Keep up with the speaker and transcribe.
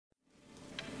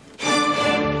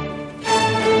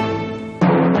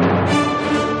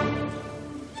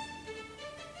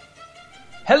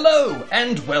Hello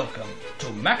and welcome to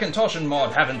Macintosh and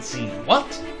Maud Haven't Seen What?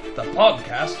 The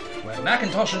podcast where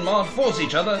Macintosh and Maud force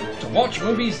each other to watch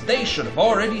movies they should have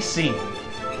already seen.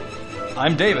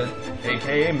 I'm David,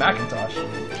 aka Macintosh.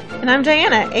 And I'm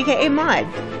Diana, aka Maud.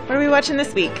 What are we watching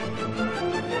this week?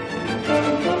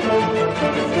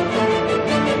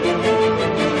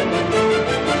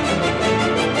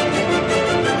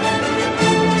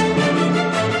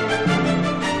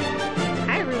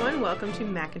 Welcome to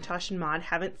Macintosh and Maud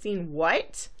Haven't Seen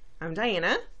What? I'm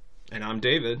Diana. And I'm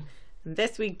David. And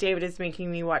this week, David is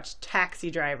making me watch Taxi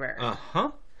Driver.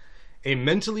 Uh-huh. A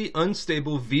mentally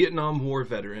unstable Vietnam War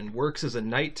veteran works as a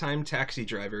nighttime taxi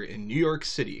driver in New York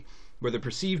City, where the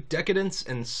perceived decadence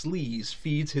and sleaze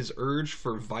feeds his urge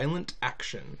for violent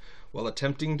action, while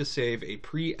attempting to save a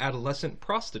pre-adolescent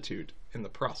prostitute in the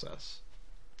process.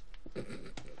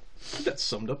 That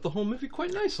summed up the whole movie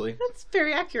quite nicely. That's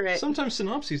very accurate. Sometimes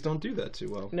synopses don't do that too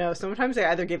well. No, sometimes they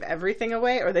either give everything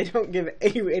away or they don't give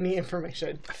you any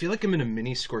information. I feel like I'm in a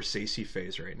mini Scorsese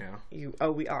phase right now.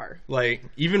 We are. Like,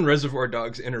 even Reservoir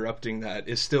Dogs interrupting that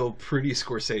is still pretty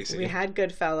Scorsese. We had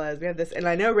Goodfellas, we have this, and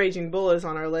I know Raging Bull is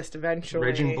on our list eventually.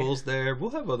 Raging Bull's there. We'll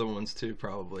have other ones too,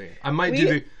 probably. I might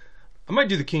do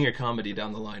the King of Comedy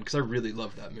down the line, because I really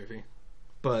love that movie.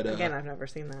 But again, I've never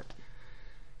seen that.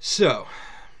 So,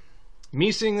 me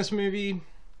seeing this movie,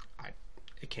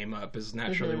 it came up as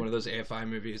naturally one of those AFI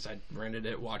movies. I rented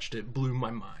it, watched it, blew my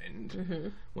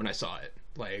mind when I saw it.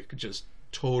 Like, just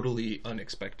totally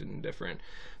unexpected and different.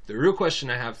 The real question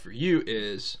I have for you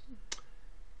is,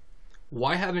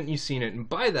 why haven't you seen it? And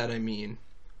by that I mean,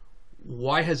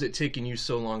 why has it taken you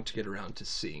so long to get around to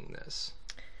seeing this?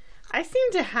 I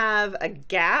seem to have a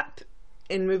gap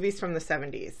in movies from the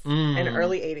 70s and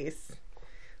early 80s.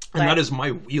 And that is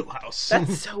my wheelhouse.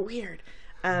 That's so weird.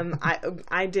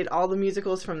 I did all the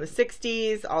musicals from the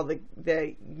 60s, all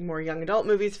the more young adult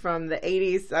movies from the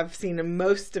 80s. I've seen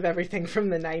most of everything from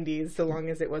the 90s, so long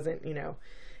as it wasn't,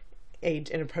 age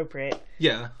inappropriate.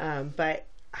 Yeah. But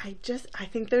I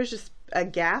think there's just a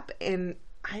gap, and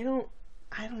I don't.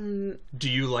 Do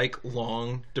you like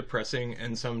long, depressing,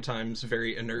 and sometimes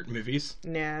very inert movies?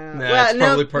 No. That's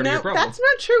probably part of your problem. That's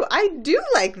not true. I do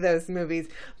like those movies.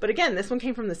 But again, this one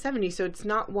came from the 70s, so it's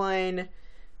not one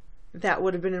that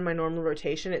would have been in my normal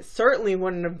rotation. It certainly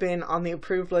wouldn't have been on the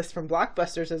approved list from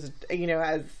Blockbusters as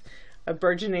a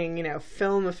burgeoning,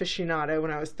 film aficionado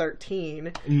when I was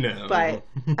 13. No. But,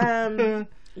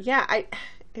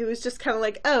 it was just kind of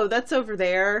like, oh, that's over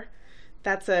there.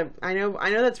 I know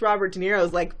that's Robert De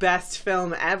Niro's best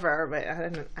film ever, but I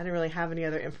didn't really have any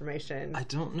other information. I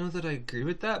don't know that I agree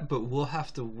with that, but we'll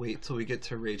have to wait till we get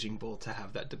to Raging Bull to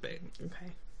have that debate.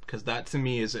 Okay. Because that to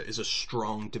me is a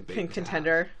strong debate.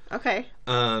 Contender. Okay.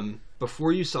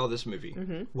 Before you saw this movie,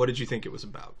 what did you think it was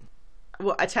about?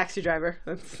 Well, a taxi driver.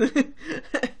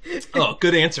 Oh,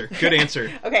 good answer. Good answer.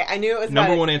 Okay, I knew it was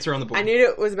number one answer on the board. I knew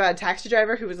it was about a taxi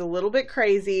driver who was a little bit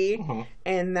crazy,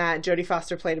 and that Jodie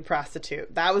Foster played a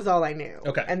prostitute. That was all I knew.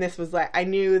 Okay. And this was I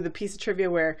knew the piece of trivia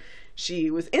where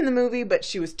she was in the movie, but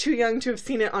she was too young to have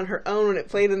seen it on her own when it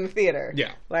played in the theater.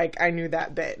 Yeah. I knew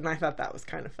that bit, and I thought that was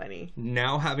kind of funny.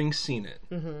 Now having seen it,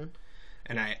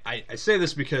 and I say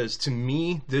this because to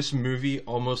me, this movie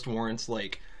almost warrants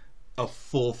a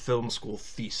full film school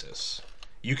thesis.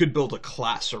 You could build a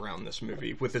class around this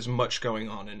movie with as much going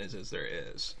on in it as there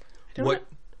is. I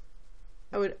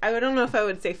don't know if I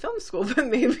would say film school, but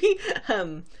maybe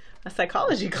a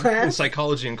psychology class.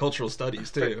 Psychology and cultural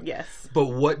studies too. Yes. But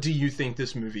what do you think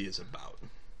this movie is about?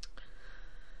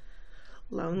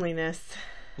 Loneliness.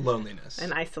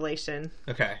 And isolation.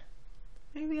 Okay.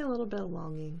 Maybe a little bit of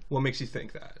longing. What makes you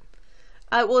think that?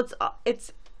 Well,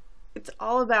 it's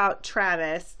all about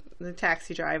Travis, the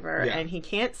taxi driver, and he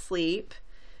can't sleep,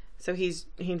 so he's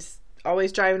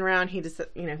always driving around. He just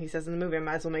he says in the movie, I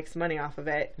might as well make some money off of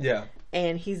it. Yeah.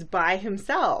 And he's by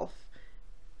himself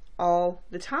all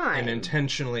the time, and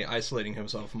intentionally isolating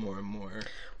himself more and more.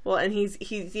 Well, and he's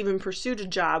even pursued a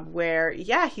job where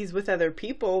he's with other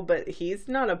people, but he's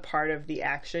not a part of the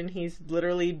action. He's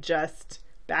literally just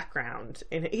background,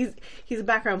 and he's a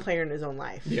background player in his own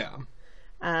life. Yeah.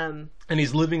 And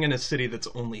he's living in a city that's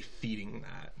only feeding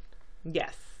that.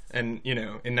 Yes. And, in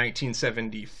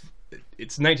 1970,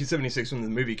 it's 1976 when the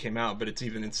movie came out, but it's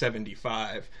even in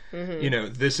 75.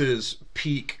 This is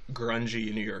peak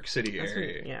grungy New York City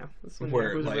area. This one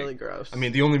was really gross. I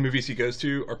mean, the only movies he goes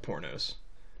to are pornos.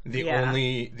 The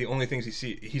only things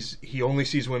he only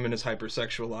sees women as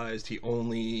hypersexualized. He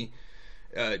only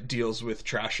deals with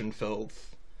trash and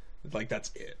filth. That's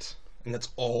it. And that's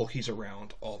all he's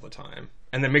around all the time.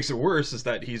 And that makes it worse is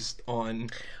that he's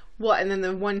on Well, and then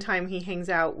the one time he hangs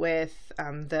out with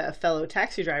the fellow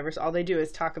taxi drivers, all they do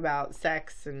is talk about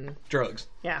sex and drugs.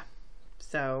 Yeah.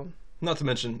 So. Not to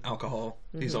mention alcohol.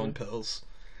 He's on pills.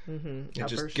 It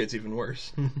just gets even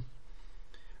worse.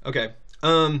 Okay.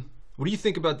 What do you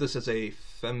think about this as a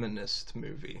feminist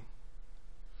movie?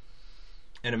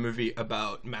 And a movie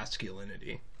about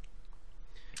masculinity?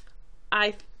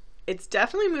 It's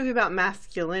definitely a movie about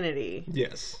masculinity.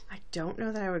 Yes. I don't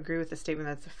know that I would agree with the statement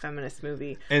that it's a feminist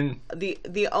movie. And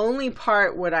the only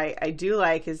part what I do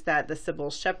like is that the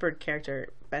Sybil Shepherd character,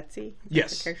 Betsy,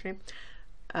 yes, her character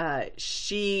name,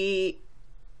 she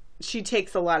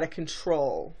takes a lot of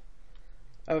control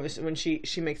over when she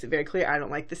makes it very clear, I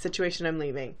don't like the situation, I'm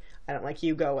leaving. I don't like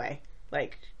you, go away.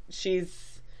 Like she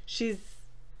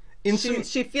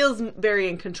feels very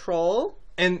in control.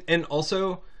 And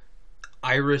also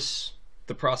Iris,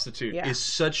 the prostitute, is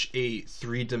such a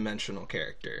three-dimensional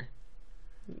character.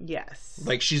 Yes.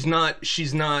 Like she's not a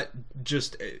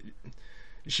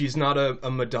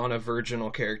Madonna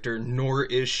virginal character, nor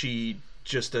is she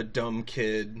just a dumb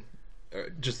kid,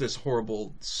 just this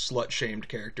horrible slut-shamed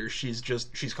character.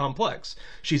 She's complex.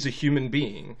 She's a human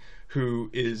being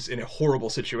who is in a horrible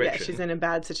situation. Yeah, she's in a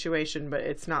bad situation, but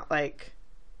it's not like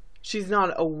she's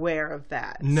not aware of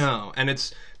that. No, and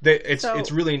it's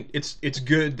really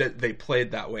good that they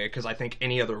played that way, because I think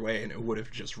any other way and it would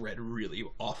have just read really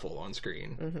awful on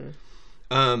screen.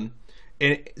 And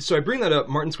so I bring that up.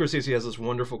 Martin Scorsese has this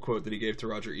wonderful quote that he gave to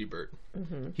Roger Ebert.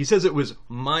 He says it was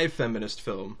my feminist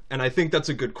film, and I think that's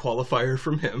a good qualifier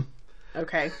from him.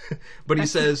 Okay. But he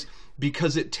says,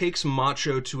 because it takes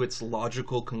macho to its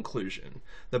logical conclusion.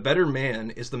 The better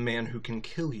man is the man who can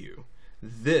kill you.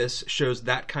 This shows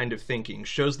that kind of thinking,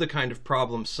 shows the kind of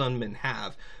problem some men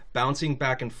have, bouncing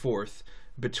back and forth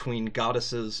between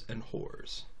goddesses and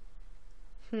whores.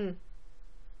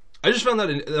 I just found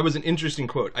that was an interesting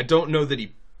quote. I don't know that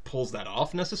he pulls that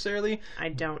off necessarily. I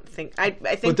don't think. I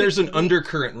think. But there's an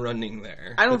undercurrent running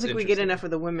there. I don't think we get enough of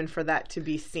the women for that to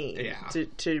be seen. Yeah.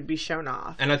 To be shown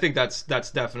off. And I think that's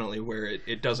definitely where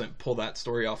it doesn't pull that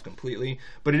story off completely.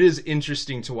 But it is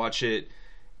interesting to watch it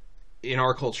in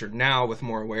our culture now with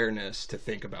more awareness, to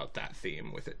think about that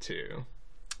theme with it too.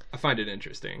 I find it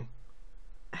interesting.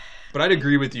 But I'd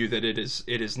agree with you that it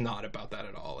is not about that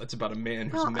at all. It's about a man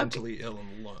who's mentally ill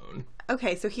and alone.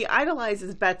 Okay, so he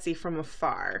idolizes Betsy from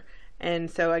afar.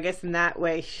 And so I guess in that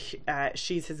way,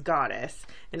 she's his goddess.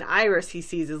 And Iris he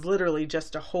sees as literally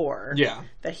just a whore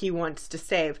that he wants to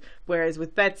save. Whereas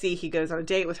with Betsy, he goes on a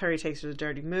date with her, he takes her to a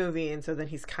dirty movie, and so then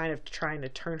he's kind of trying to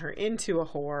turn her into a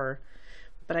whore.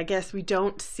 But I guess we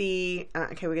don't see...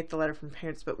 we get the letter from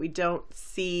parents, but we don't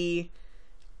see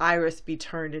Iris be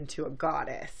turned into a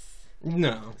goddess.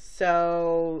 No.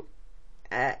 So...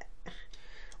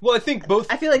 well, I think both...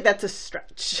 I feel like that's a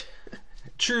stretch.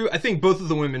 True. I think both of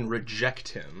the women reject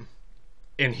him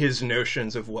and his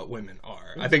notions of what women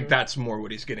are. I think that's more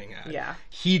what he's getting at. Yeah.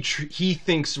 He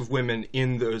thinks of women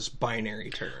in those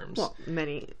binary terms. Well,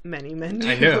 many men do.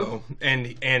 I know.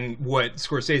 And what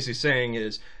Scorsese's saying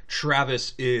is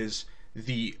Travis is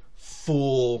the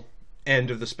full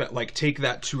end of the like, take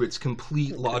that to its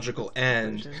complete logical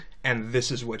end, and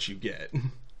this is what you get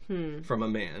from a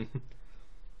man.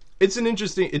 It's an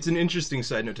interesting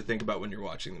side note to think about when you're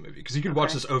watching the movie, because you could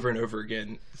watch this over and over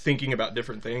again, thinking about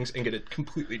different things, and get a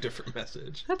completely different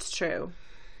message. That's true.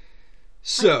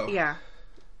 So, yeah,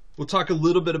 we'll talk a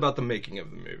little bit about the making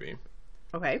of the movie.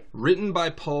 Okay. Written by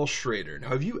Paul Schrader. Now,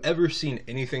 have you ever seen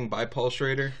anything by Paul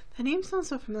Schrader? The name sounds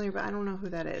so familiar, but I don't know who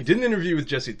that is. He did an interview with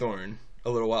Jesse Thorne a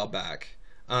little while back.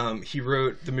 He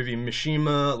wrote the movie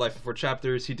Mishima, Life in 4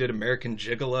 Chapters. He did American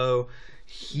Gigolo.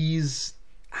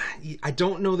 I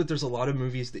don't know that there's a lot of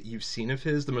movies that you've seen of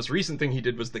his. The most recent thing he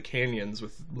did was The Canyons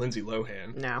with Lindsay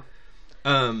Lohan. No.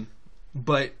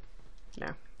 But... no,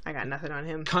 I got nothing on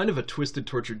him. Kind of a twisted,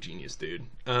 tortured genius, dude.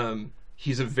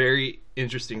 He's a very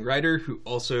interesting writer who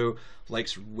also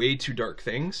likes way too dark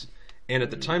things. And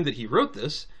at the time that he wrote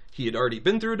this, he had already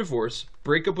been through a divorce,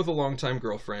 breakup with a longtime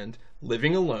girlfriend,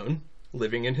 living alone,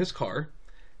 living in his car,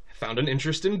 found an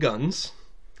interest in guns.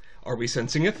 Are we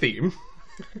sensing a theme?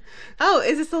 Oh,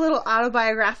 is this a little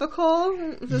autobiographical?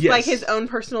 Is this like his own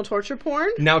personal torture porn?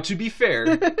 Now, to be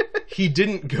fair, he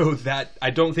didn't go that... I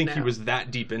don't think he was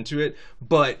that deep into it,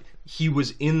 but he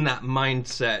was in that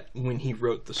mindset when he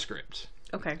wrote the script.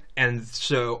 Okay. And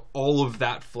so all of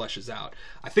that fleshes out.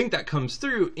 I think that comes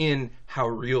through in how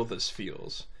real this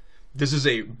feels. This is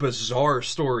a bizarre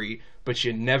story,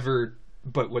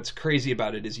 but what's crazy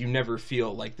about it is you never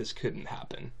feel like this couldn't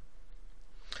happen.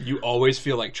 You always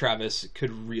feel like Travis could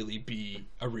really be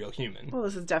a real human. Well,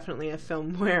 this is definitely a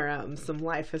film where some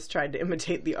life has tried to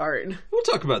imitate the art. We'll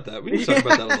talk about that. We can talk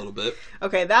about that a little bit.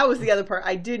 Okay, that was the other part.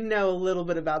 I did know a little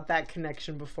bit about that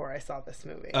connection before I saw this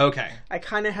movie. Okay. I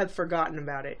kind of had forgotten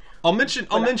about it. I'll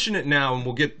mention it now, and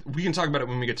we can talk about it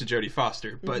when we get to Jodie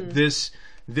Foster. But this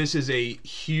is a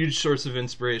huge source of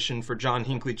inspiration for John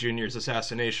Hinckley Jr.'s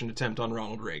assassination attempt on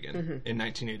Ronald Reagan in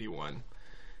 1981.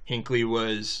 Hinckley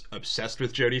was obsessed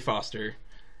with Jodie Foster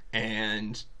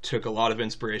and took a lot of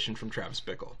inspiration from Travis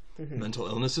Bickle. Mental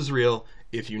illness is real.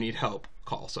 If you need help,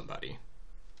 call somebody.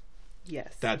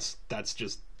 Yes. That's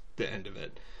just the end of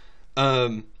it.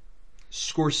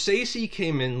 Scorsese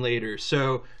came in later.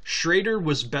 So Schrader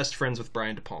was best friends with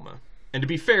Brian De Palma. And to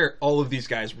be fair, all of these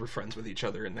guys were friends with each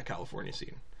other in the California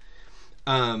scene.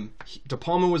 De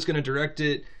Palma was going to direct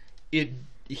it.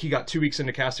 He got 2 weeks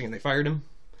into casting and they fired him.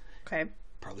 Okay.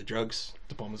 Probably drugs.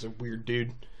 De Palma's a weird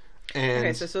dude. And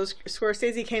Okay, so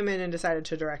Scorsese came in and decided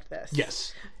to direct this.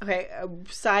 yes. Okay,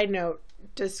 side note,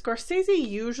 does Scorsese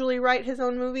usually write his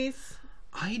own movies?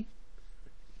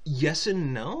 Yes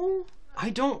and no.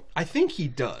 I think he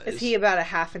does. Is he about a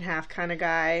half and half kind of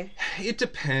guy? It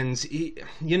depends.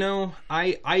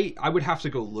 I would have to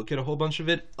go look at a whole bunch of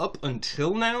it. Up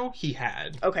until now, he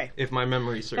had. Okay. If my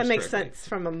memory serves That makes correctly. sense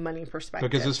from a money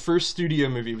perspective. Because his first studio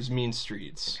movie was Mean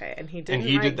Streets. Okay, and he didn't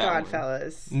he write did that one.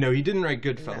 Godfellas. No, he didn't write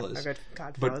No, Goodfellas.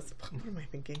 Godfellas. What am I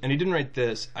thinking? And he didn't write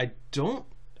this.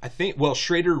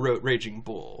 Schrader wrote Raging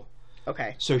Bull.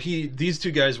 Okay. So these two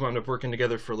guys wound up working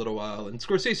together for a little while, and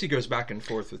Scorsese goes back and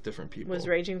forth with different people. Was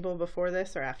Raging Bull before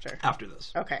this or after? After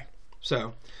this. Okay.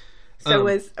 So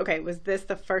Was this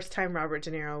the first time Robert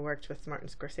De Niro worked with Martin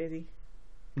Scorsese?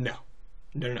 No.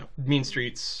 Mean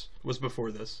Streets was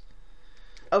before this.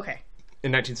 Okay.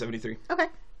 In 1973. Okay.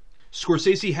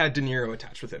 Scorsese had De Niro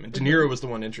attached with him, and De Niro was the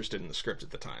one interested in the script at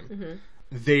the time.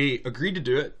 They agreed to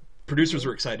do it. Producers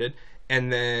were excited,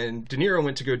 and then De Niro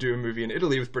went to go do a movie in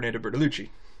Italy with Bernardo Bertolucci.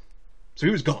 So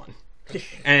he was gone.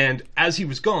 And as he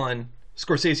was gone,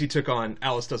 Scorsese took on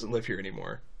Alice Doesn't Live Here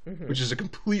Anymore, which is a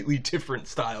completely different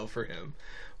style for him.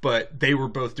 But they were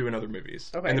both doing other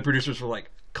movies. Okay. And the producers were like,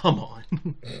 come on.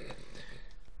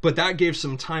 But that gave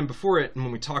some time before it, and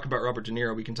when we talk about Robert De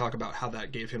Niro, we can talk about how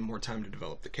that gave him more time to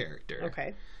develop the character.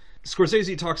 Okay.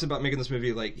 Scorsese talks about making this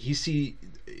movie like he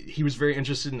was very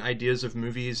interested in ideas of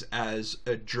movies as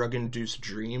a drug-induced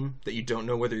dream that you don't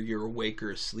know whether you're awake or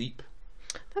asleep.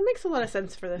 That makes a lot of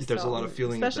sense for this There's a film, lot of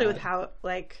feeling of especially with that. how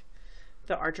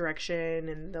the art direction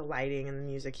and the lighting and the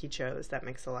music he chose. That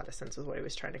makes a lot of sense with what he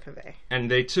was trying to convey. And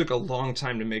they took a long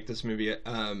time to make this movie.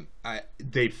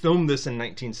 They filmed this in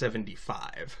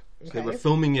 1975. So they were Okay.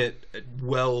 filming it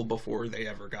well before they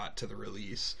ever got to the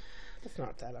release. That's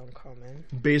not that uncommon.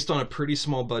 Based on a pretty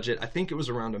small budget, I think it was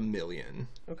around $1 million.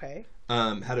 Okay.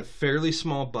 Had a fairly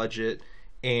small budget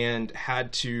and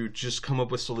had to just come up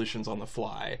with solutions on the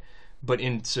fly. But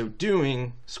in so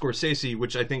doing, Scorsese,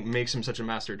 which I think makes him such a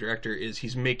master director, is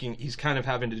he's kind of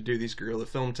having to do these guerrilla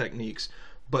film techniques,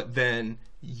 but then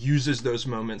uses those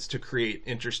moments to create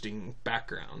interesting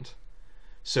background.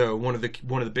 So one of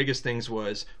the biggest things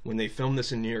was when they filmed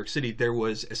this in New York City, there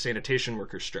was a sanitation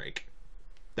workers strike.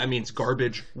 That means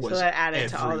garbage was So that added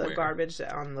to all the everywhere. garbage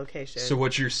on location. So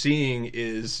what you're seeing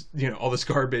is, all this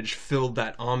garbage filled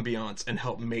that ambiance and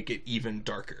helped make it even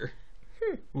darker.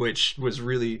 Which was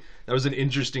that was an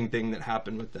interesting thing that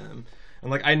happened with them.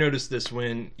 And I noticed this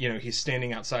when, he's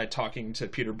standing outside talking to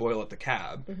Peter Boyle at the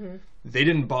cab. They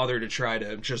didn't bother to try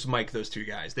to just mic those two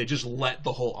guys. They just let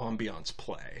the whole ambiance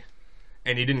play.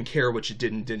 And he didn't care what you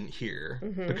did and didn't hear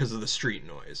because of the street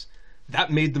noise.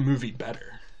 That made the movie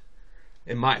better,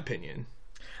 in my opinion.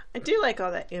 I do like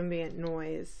all that ambient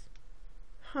noise.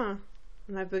 And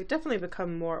I've definitely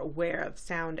become more aware of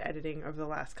sound editing over the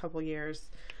last couple years.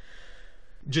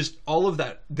 Just all of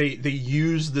that, they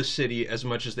used the city as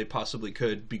much as they possibly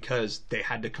could because they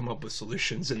had to come up with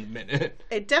solutions in the minute.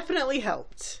 It definitely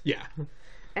helped. Yeah.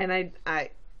 And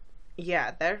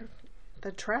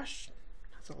the trash,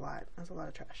 that's a lot. That's a lot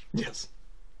of trash. Yes.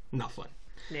 Not fun.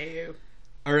 No.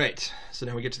 All right. So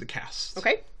now we get to the cast.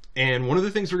 Okay. And one of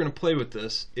the things we're going to play with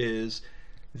this is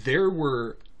there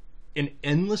were an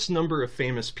endless number of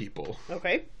famous people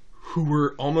Okay. who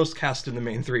were almost cast in the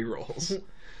main three roles.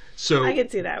 So I could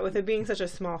see that. With it being such a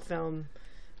small film,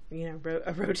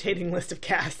 a rotating list of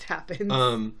cast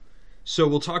happens. So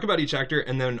we'll talk about each actor,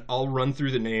 and then I'll run through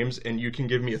the names, and you can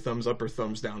give me a thumbs up or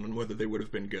thumbs down on whether they would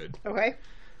have been good. Okay.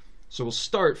 So we'll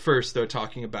start first, though,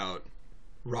 talking about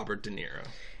Robert De Niro.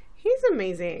 He's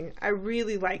amazing. I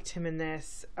really liked him in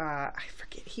this. I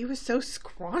forget. He was so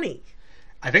scrawny.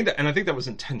 I think that was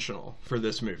intentional for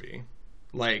this movie.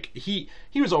 Like he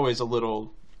was always a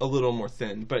little more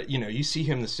thin, but you know, you see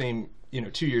him the same, you know,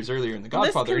 2 years earlier in The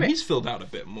Godfather, and he's filled out a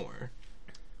bit more.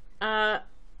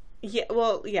 Yeah,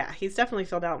 well, yeah, he's definitely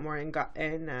filled out more in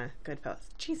Goodfellas.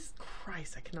 Jesus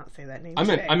Christ, I cannot say that name. I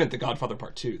meant The Godfather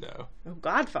Part 2, though. Oh,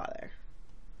 Godfather.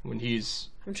 When he's...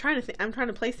 I'm trying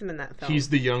to place him in that film. He's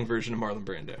the young version of Marlon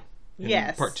Brando.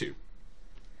 Yes. Part 2.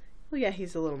 Well, yeah,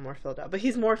 he's a little more filled out, but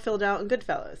he's more filled out in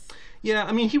Goodfellas. Yeah,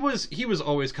 I mean, he was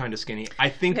always kind of skinny. I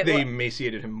think they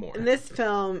emaciated him more. In this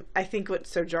film, I think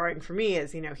what's so jarring for me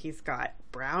is, you know, he's got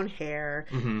brown hair.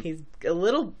 Mm-hmm.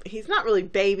 He's not really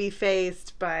baby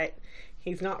faced, but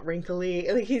he's not wrinkly.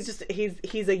 Like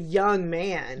he's a young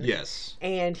man. Yes.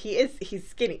 And he's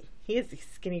skinny. He's a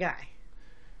skinny guy.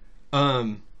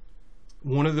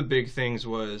 One of the big things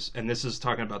was, and this is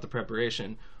talking about the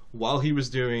preparation, while he was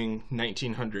doing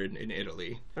 1900 in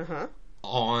Italy,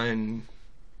 on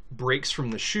breaks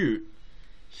from the shoot,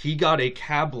 he got a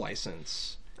cab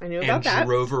license. I knew about that. And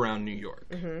drove around New York.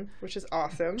 Which is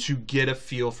awesome. To get a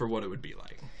feel for what it would be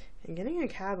like. And getting a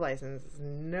cab license is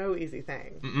no easy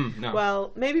thing. No.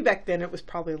 Well, maybe back then it was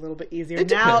probably a little bit easier.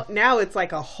 Now it's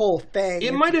like a whole thing.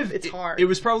 It's hard. It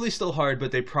was probably still hard,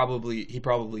 but he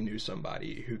probably knew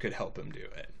somebody who could help him do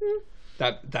it.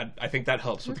 That I think that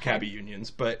helps with cabbie unions,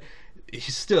 but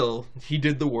he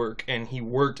did the work, and he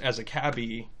worked as a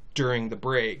cabbie during the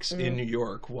breaks in New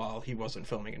York while he wasn't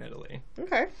filming in Italy.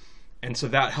 Okay. And so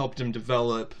that helped him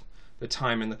develop the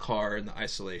time in the car and the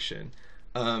isolation.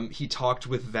 He talked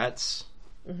with vets,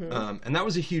 and that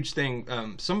was a huge thing.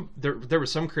 There were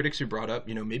some critics who brought up,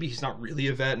 you know, maybe he's not really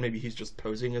a vet, maybe he's just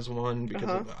posing as one because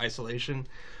of the isolation.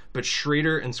 But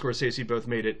Schrader and Scorsese both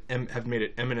have made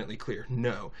it eminently clear.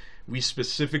 No, we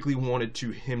specifically wanted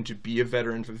him to be a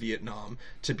veteran for Vietnam,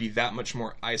 to be that much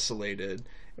more isolated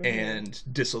and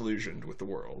disillusioned with the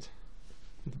world.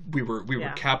 We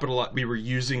were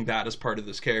using that as part of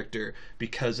this character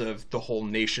because of the whole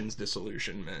nation's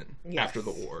disillusionment after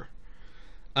the war.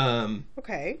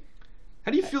 Okay.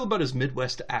 How do you feel about his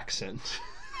Midwest accent?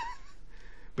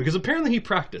 Because apparently he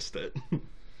practiced it.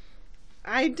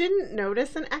 I didn't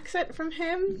notice an accent from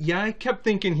him. Yeah, I kept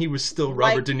thinking he was still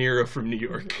Robert De Niro from New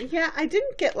York. Yeah, I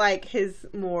didn't get like his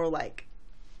more like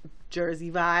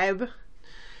Jersey vibe.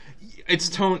 It's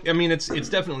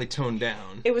definitely toned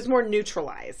down. It was more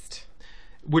neutralized.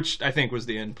 Which I think was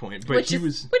the end point. But which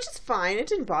is fine. It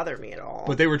didn't bother me at all.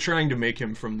 But they were trying to make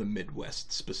him from the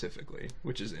Midwest specifically,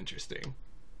 which is interesting.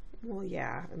 Well,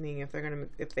 yeah. I mean,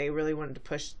 if they really wanted to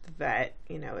push the vet,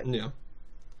 you know,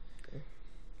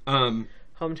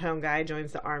 hometown guy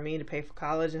joins the army to pay for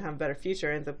college and have a better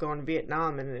future, ends up going to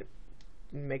Vietnam, and it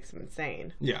makes him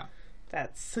insane. Yeah.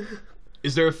 That's...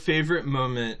 Is there a favorite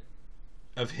moment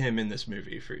of him in this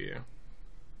movie for you?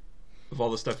 Of all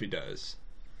the stuff he does?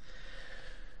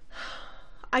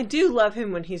 I do love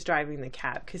him when he's driving the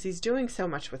cab, because he's doing so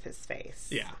much with his face.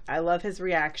 Yeah. I love his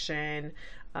reaction.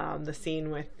 The scene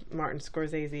with Martin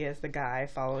Scorsese as the guy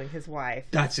following his wife.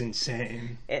 That's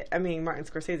insane. Martin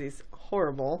Scorsese's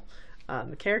horrible.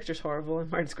 The character's horrible,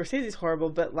 and Martin Scorsese's horrible,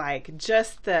 but like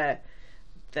just the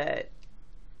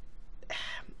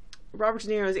Robert De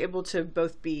Niro is able to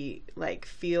both be like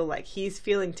feel like he's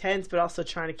feeling tense, but also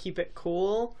trying to keep it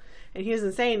cool, and he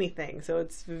doesn't say anything, so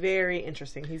it's very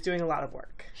interesting. He's doing a lot of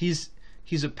work. He's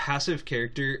a passive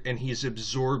character, and he's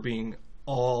absorbing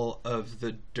all of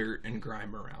the dirt and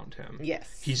grime around him.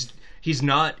 Yes. He's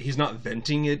not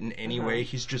venting it in any way.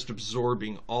 He's just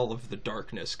absorbing all of the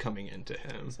darkness coming into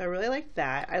him. So I really liked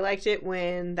that. I liked it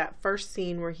when that first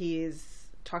scene where he's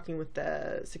talking with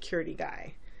the security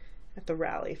guy at the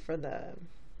rally for the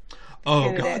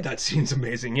candidate. God, that scene's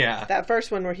amazing. Yeah. That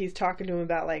first one where he's talking to him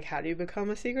about like how do you become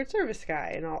a Secret Service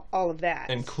guy and all of that.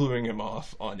 And cluing him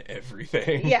off on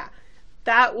everything. Yeah.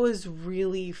 That was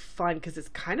really fun because it's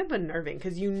kind of unnerving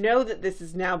because you know that this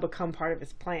has now become part of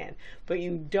his plan, but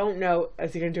you don't know,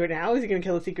 is he going to do it now? Is he going to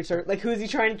kill the Secret Service? Like, who is he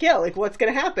trying to kill? Like, what's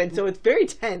going to happen? So it's very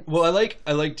tense. Well,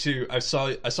 I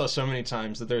saw so many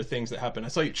times that there are things that happen. I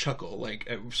saw you chuckle, like,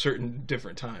 at certain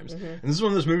different times. Mm-hmm. And this is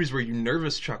one of those movies where you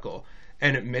nervous chuckle.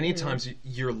 And at many times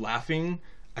you're laughing,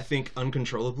 I think,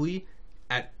 uncontrollably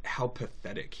at how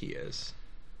pathetic he is.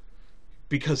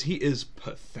 Because he is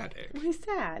pathetic. Well, he's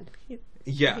sad.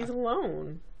 He's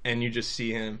alone. And you just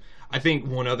see him. I think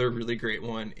one other really great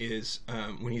one is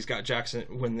when he's got Jackson,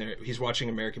 he's watching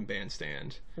American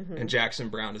Bandstand, and Jackson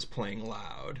Browne is playing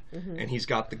loud, and he's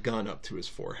got the gun up to his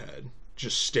forehead,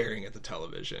 just staring at the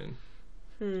television.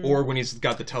 Or when he's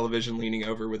got the television leaning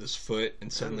over with his foot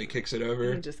and suddenly kicks it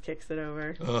over. He just kicks it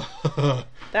over.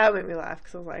 That made me laugh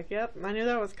because I was like, yep, I knew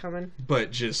that was coming. But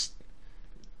just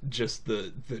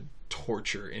the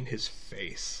torture in his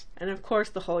face. And of course,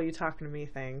 the whole "you talking to me"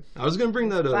 thing. I was gonna bring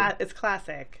that up. It's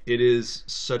classic. It is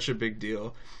such a big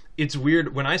deal. It's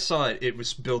weird. When I saw it, it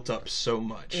was built up so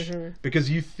much. Because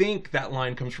you think that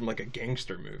line comes from like a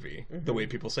gangster movie, the way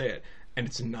people say it. And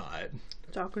it's not.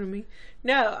 Talking to me?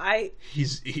 No,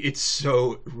 It's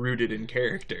so rooted in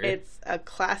character. It's a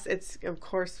class. It's, of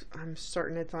course, I'm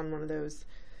certain it's on one of those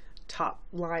top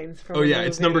lines from Oh, the yeah. movie.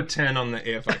 It's number 10 on the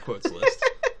AFI quotes list.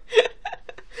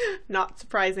 Not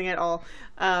surprising at all.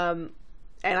 And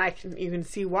you can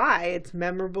see why. It's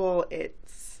memorable.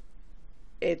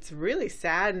 It's really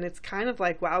sad, and it's kind of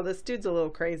like, wow, this dude's a little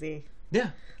crazy. Yeah.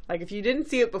 Like, if you didn't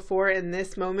see it before, in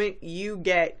this moment, you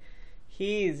get,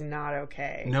 he's not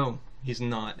okay. No, he's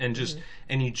not. And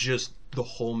the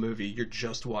whole movie, you're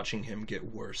just watching him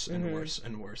get worse and worse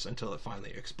and worse until it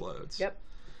finally explodes. Yep.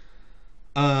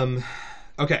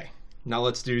 Okay. Now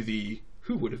let's do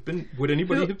would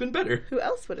anybody have been better? Who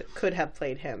else could have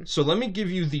played him? So let me give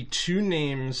you the 2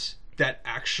 names that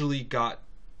actually got...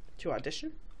 To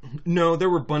audition? No, there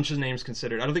were a bunch of names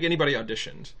considered. I don't think anybody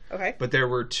auditioned. Okay. But there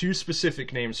were 2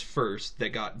 specific names first that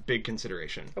got big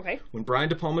consideration. Okay. When Brian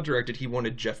De Palma directed, he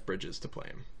wanted Jeff Bridges to play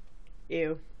him.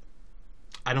 Ew.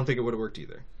 I don't think it would have worked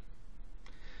either.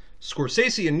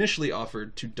 Scorsese initially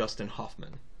offered to Dustin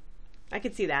Hoffman. I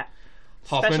could see that.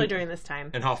 Hoffman, especially during this time.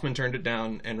 And Hoffman turned it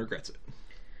down and regrets it.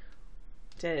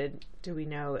 Do we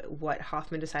know what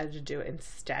Hoffman decided to do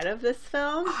instead of this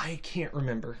film? I can't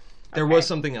remember. There was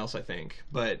something else, I think.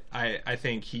 But I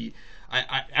think he...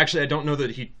 I don't know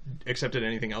that he accepted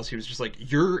anything else. He was just like,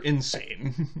 you're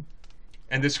insane.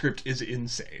 And this script is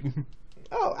insane.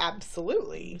 Oh,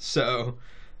 absolutely. So,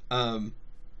 let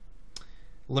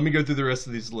me go through the rest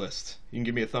of these lists. You can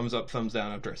give me a thumbs up, thumbs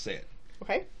down after I say it.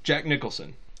 Okay. Jack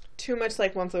Nicholson. Too much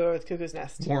like One Flew Over the Cuckoo's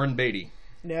Nest. Warren Beatty.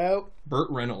 Nope. Burt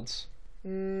Reynolds.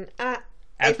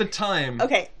 At the time...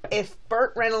 Okay, if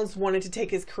Burt Reynolds wanted to take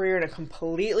his career in a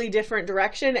completely different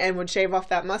direction and would shave off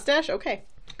that mustache, okay.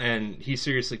 And he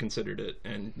seriously considered it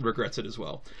and regrets it as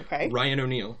well. Okay. Ryan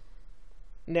O'Neal.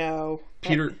 No.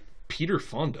 Peter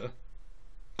Fonda.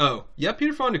 Oh, yeah,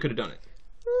 Peter Fonda could have done it.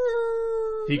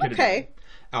 He could have done it.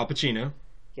 Al Pacino.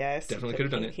 Yes. Definitely could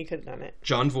have done it. He could have done it.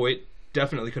 Jon Voight.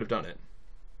 Definitely could have done it.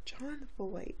 Jon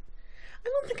Voight. I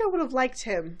don't think I would have liked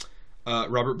him.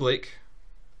 Robert Blake.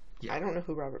 Yeah. I don't know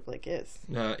who Robert Blake is.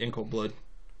 In Cold Blood.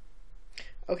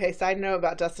 Okay, side note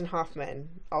about Dustin Hoffman.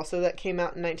 Also that came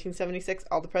out in 1976,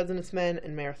 All the President's Men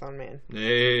and Marathon Man.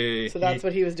 Hey. So that's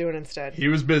what he was doing instead. He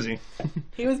was busy.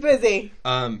 He was busy.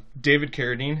 David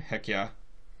Carradine. Heck yeah.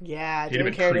 Yeah,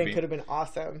 David Carradine could have been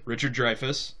awesome. Richard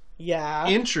Dreyfuss. Yeah.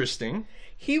 Interesting.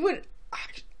 He would...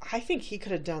 I think he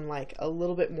could have done like a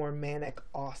little bit more manic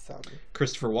awesome.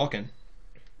 Christopher Walken.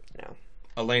 No.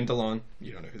 Alain Delon.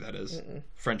 You don't know who that is. Mm-mm.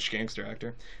 French gangster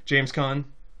actor. James Caan.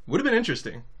 Would have been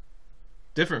interesting.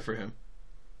 Different for him.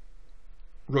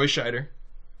 Roy Scheider.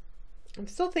 I'm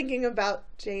still thinking about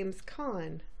James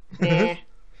Caan. Nah.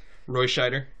 Roy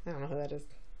Scheider. I don't know who that is.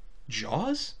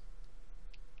 Jaws?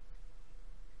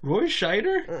 Roy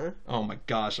Scheider? Uh-uh. Oh my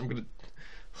gosh, I'm gonna...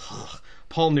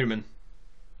 Paul Newman.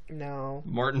 No.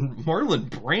 Marlon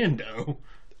Brando.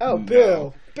 Oh,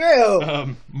 no.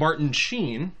 Bill. Martin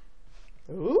Sheen.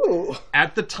 Ooh.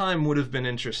 At the time would have been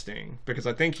interesting, because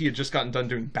I think he had just gotten done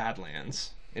doing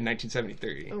Badlands in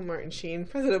 1973. Oh, Martin Sheen.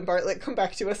 President Bartlett, come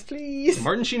back to us, please.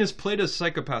 Martin Sheen has played a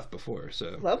psychopath before,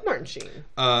 so... Love Martin Sheen.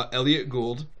 Elliot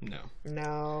Gould. No.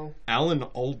 No. Alan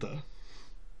Alda.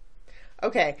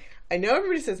 Okay, I know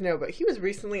everybody says no, but he was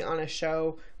recently on a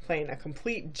show playing a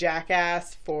complete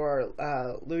jackass for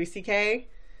Louis C.K.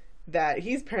 that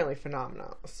he's apparently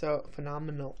phenomenal. So,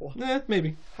 phenomenal.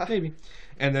 Maybe. Maybe.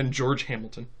 And then George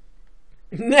Hamilton.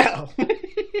 No.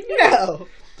 No.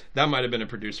 That might have been a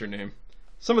producer name.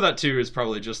 Some of that, too, is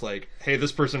probably just like, hey,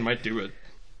 this person might do it.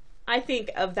 I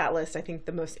think of that list, I think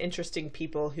the most interesting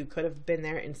people who could have been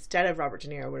there instead of Robert De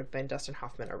Niro would have been Dustin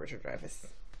Hoffman or Richard Dreyfuss.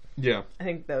 Yeah. I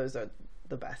think those are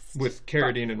the best. With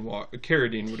Carradine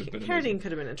Carradine would have been Carradine amazing.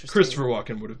 could have been interesting. Christopher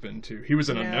Walken would have been, too. He was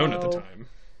an unknown at the time.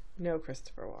 No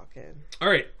Christopher Walken. All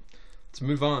right. Let's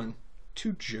move on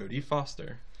to Jodie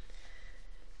Foster.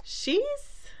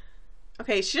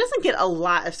 Okay, she doesn't get a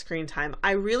lot of screen time.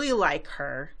 I really like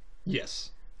her. Yes.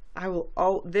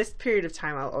 This period of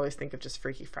time, I'll always think of just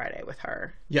Freaky Friday with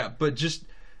her. Yeah, but just,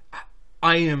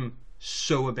 I am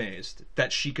so amazed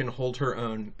that she can hold her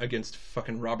own against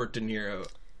fucking Robert De Niro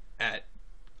at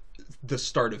the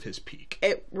start of his peak.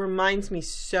 It reminds me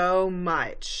so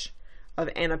much of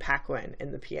Anna Paquin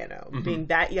in The Piano. Mm-hmm. Being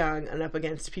that young and up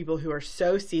against people who are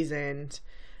so seasoned,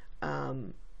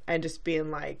 and just being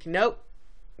like, nope,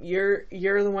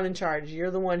 You're the one in charge.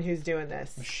 You're the one who's doing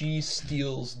this. She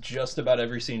steals just about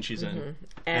every scene she's in.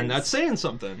 And that's saying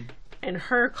something. And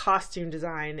her costume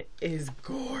design is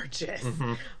gorgeous.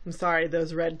 I'm sorry,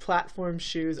 those red platform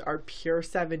shoes are pure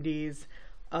 70s.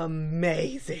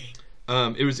 Amazing.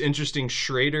 It was interesting.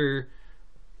 Schrader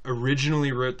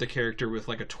originally wrote the character with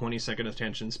like a 20-second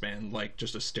attention span, like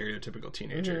just a stereotypical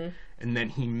teenager. And then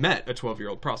he met a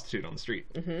 12-year-old prostitute on the street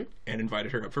and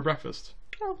invited her up for breakfast.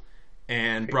 Oh.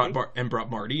 And brought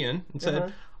Marty in and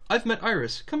said, I've met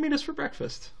Iris. Come meet us for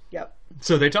breakfast. Yep.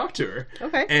 So they talked to her.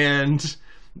 Okay. And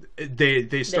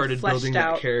they started building that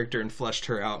out. character and fleshed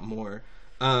her out more.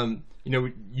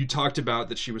 You talked about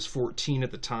that she was 14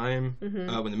 at the time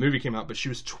when the movie came out, but she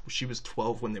was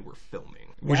 12 when they were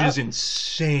filming, which is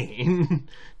insane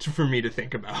for me to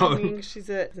think about. I mean, she's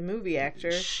a movie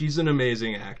actor. She's an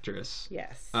amazing actress.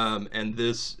 Yes. And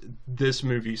this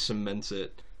movie cements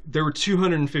it. There were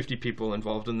 250 people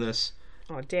involved in this.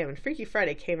 Oh, damn. And Freaky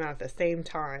Friday came out at the same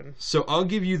time. So I'll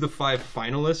give you the 5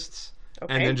 finalists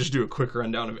Okay. and then just do a quick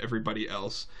rundown of everybody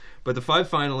else. But the 5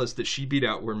 finalists that she beat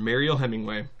out were Mariel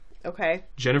Hemingway, Okay.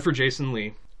 Jennifer Jason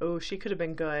Leigh, Oh, she could have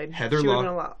been good. Heather she would've Lock-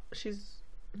 been a lot.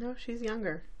 She's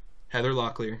younger. Heather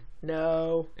Locklear,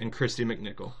 No. and Christy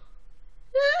McNichol.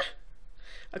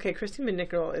 Okay, Christy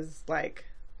McNichol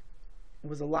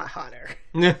was a lot hotter.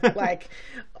 And Like,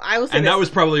 I will say that was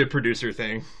probably a producer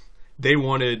thing. They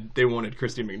wanted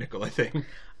Christy McNichol, I think.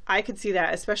 I could see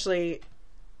that, especially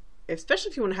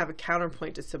if you want to have a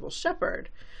counterpoint to Sybil Shepherd.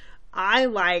 One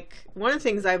of the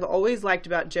things I've always liked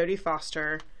about Jodie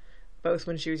Foster, both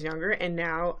when she was younger and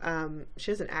now,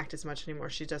 she doesn't act as much anymore.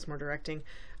 She does more directing.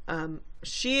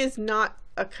 She is not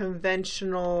a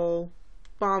conventional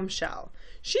bombshell.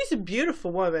 She's a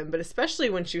beautiful woman, but especially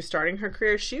when she was starting her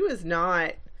career, she was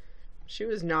not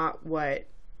what,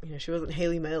 she wasn't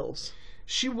Hayley Mills.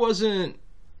 She wasn't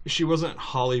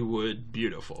Hollywood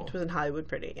beautiful. She wasn't Hollywood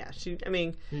pretty. Yeah.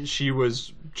 She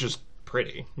was just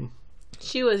pretty.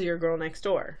 She was your girl next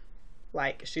door.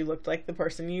 Like, she looked like the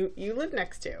person you live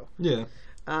next to. Yeah.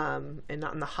 And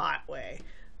not in the hot way.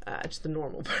 Just the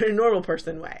normal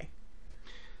person way.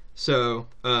 So,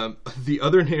 the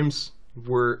other names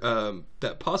were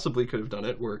that possibly could have done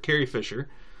it were Carrie Fisher,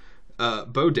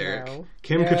 Bo Derek, No.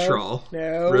 Kim No. Cattrall,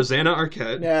 No. Rosanna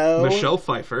Arquette, No. Michelle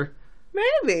Pfeiffer,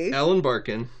 Maybe. Ellen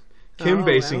Barkin, Kim Ellen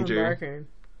Basinger, Barker.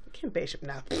 Kim Basinger.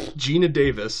 No. Gina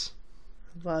Davis,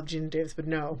 Love Gina Davis, but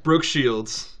no. Brooke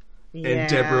Shields, Yeah. and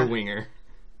Deborah Winger.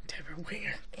 Deborah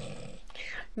Winger.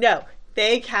 No.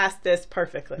 They cast this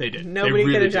perfectly. They did. Nobody They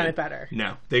really could have done did. it better.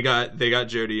 No, they got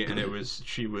Jodie, and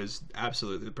she was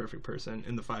absolutely the perfect person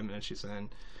in the 5 minutes she's in.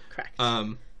 Correct.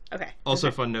 Okay. Also,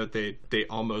 fun note: they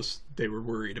were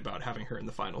worried about having her in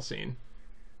the final scene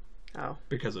Oh.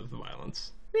 because of the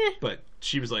violence. Eh. But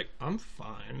she was like, I'm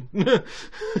fine.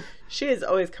 She has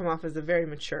always come off as a very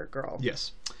mature girl.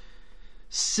 Yes.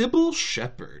 Sybil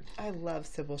Shepherd. I love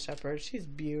Sybil Shepherd. She's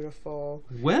beautiful.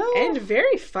 Well, And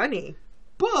very funny.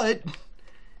 but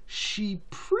she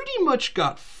pretty much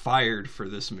got fired for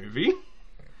this movie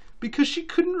because she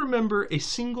couldn't remember a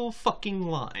single fucking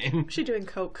line. Was she doing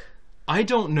coke? I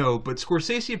don't know, but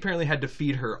Scorsese apparently had to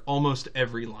feed her almost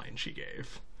every line she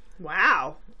gave.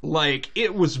 Wow. Like,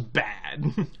 it was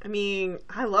bad. I mean,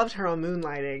 I loved her on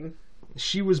Moonlighting.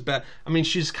 She was bad. I mean,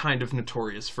 she's kind of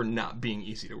notorious for not being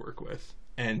easy to work with.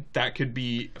 And that could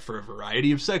be for a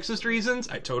variety of sexist reasons.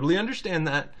 I totally understand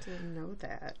that. Didn't know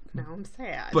that. Now I'm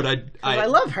sad. But I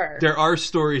love her. There are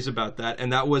stories about that,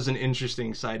 and that was an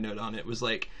interesting side note on it. Was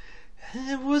like,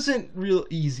 it wasn't real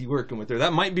easy working with her.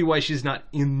 That might be why she's not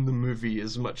in the movie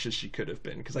as much as she could have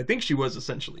been, because I think she was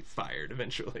essentially fired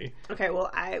eventually. Okay,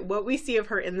 well, what we see of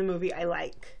her in the movie, I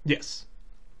like. Yes.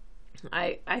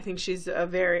 I think she's a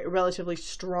very relatively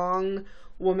strong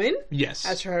woman. Yes.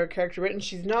 As her character written,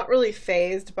 she's not really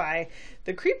fazed by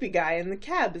the creepy guy in the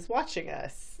cab is watching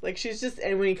us. Like, she's just,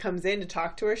 and when he comes in to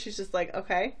talk to her, she's just like,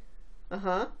 okay,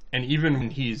 And even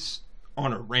when he's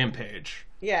on a rampage,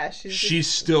 yeah, she's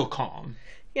still calm.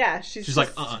 Yeah, She's like,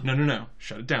 no,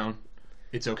 shut it down.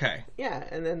 It's okay. Yeah,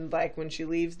 and then like when she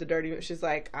leaves the dirty, she's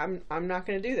like, I'm not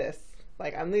gonna do this.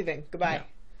 Like, I'm leaving. Goodbye.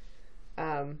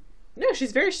 Yeah. No,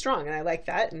 she's very strong, and I like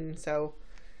that, and so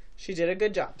she did a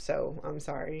good job. So I'm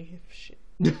sorry.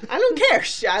 I don't care.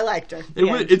 I liked her.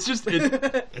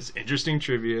 It's interesting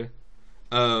trivia.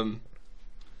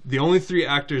 The only 3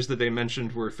 actors that they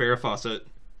mentioned were Farrah Fawcett,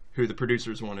 who the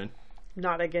producers wanted.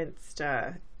 Not against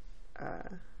De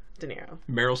Niro.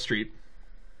 Meryl Streep.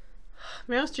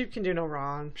 Meryl Streep can do no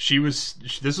wrong.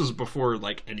 This was before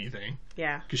like anything.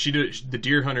 Yeah. Because The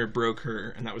Deer Hunter broke her,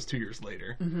 and that was 2 years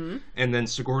later. Mm-hmm. And then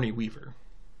Sigourney Weaver.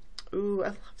 Ooh, I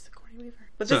love Sigourney Sigourney Weaver.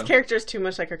 But So- this character is too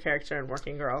much like her character in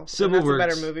Working Girl. Sybil and that's works. a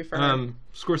better movie for her.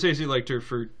 Scorsese liked her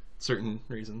for certain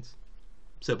reasons.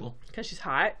 Sybil. Because she's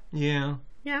hot. Yeah.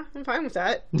 Yeah, I'm fine with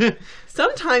that.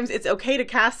 Sometimes it's okay to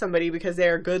cast somebody because they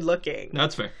are good looking.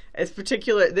 That's fair. It's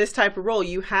particular, this type of role,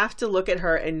 you have to look at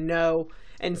her and know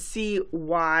and see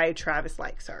why Travis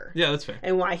likes her. Yeah, that's fair.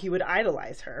 And why he would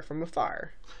idolize her from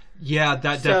afar. Yeah,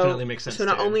 that definitely makes sense. So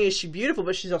not too. only is she beautiful,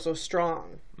 but she's also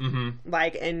strong. Mm-hmm.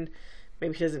 Like, and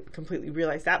maybe she doesn't completely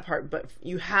realize that part, but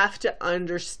you have to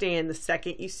understand the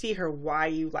second you see her why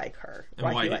you like her,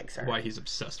 And why he likes her. Why he's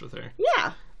obsessed with her.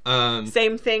 Yeah. Um,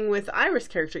 Same thing with Iris'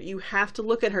 character. You have to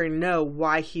look at her and know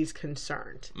why he's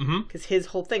concerned. Because his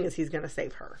whole thing is he's going to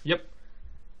save her. Yep.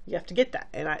 You have to get that.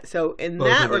 And so in Both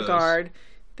that of those. regard,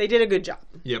 they did a good job.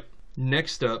 Yep.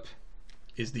 Next up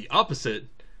is the opposite,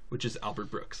 which is Albert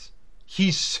Brooks.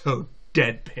 He's so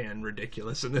deadpan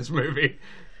ridiculous in this movie.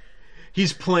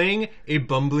 He's playing a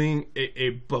bumbling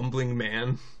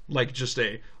man, like just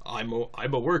I'm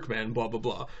a workman, blah blah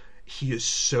blah. He is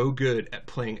so good at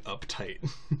playing uptight.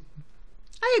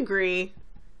 I agree.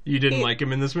 You didn't like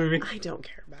him in this movie? I don't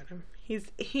care about him.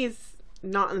 He's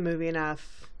not in the movie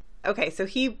enough. Okay, so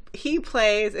he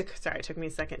plays. Sorry, it took me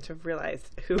a second to realize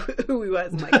who he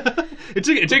was. I'm like,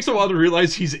 It takes a while to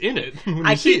realize he's in it when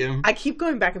you see him. I keep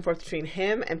going back and forth between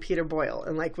him and Peter Boyle,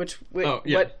 and like what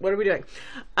are we doing?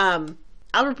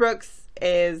 Albert Brooks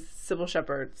is Sybil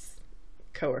Shepherd's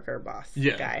coworker, boss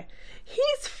guy.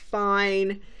 He's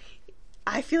fine.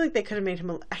 I feel like they could have made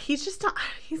him. He's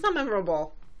not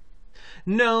memorable.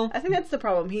 No. I think that's the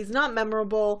problem. He's not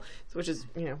memorable, which is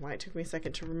why it took me a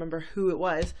second to remember who it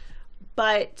was.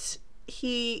 But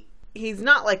he's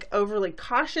not like overly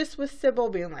cautious with Sybil,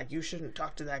 being like, you shouldn't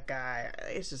talk to that guy.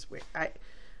 It's just weird. I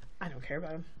don't care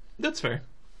about him. That's fair.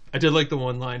 I did like the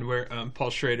one line where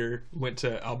Paul Schrader went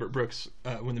to Albert Brooks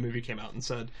when the movie came out and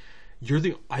said,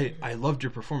 I loved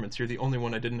your performance. You're the only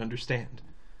one I didn't understand.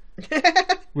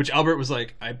 Which Albert was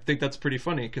like, I think that's pretty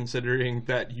funny considering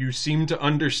that you seem to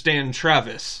understand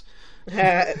Travis.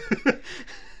 That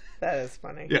is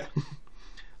funny.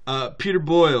 Yeah. Peter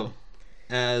Boyle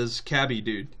as Cabby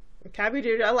Dude. Cabby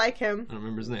Dude, I like him. I don't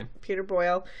remember his name. Peter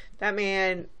Boyle. That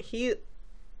man, he's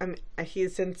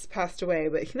since passed away,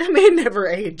 but that man never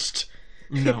aged.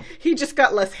 No. He just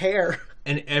got less hair.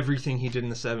 And everything he did in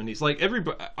the 70s. Like,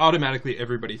 automatically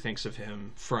everybody thinks of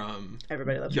him from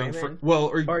Everybody Loves Young Raymond.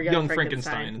 or Young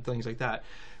Frankenstein and things like that.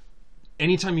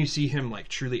 Anytime you see him, like,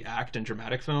 truly act in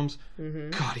dramatic films,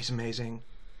 God, he's amazing.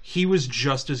 He was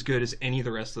just as good as any of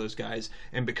the rest of those guys,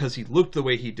 and because he looked the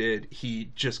way he did, he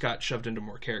just got shoved into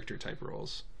more character-type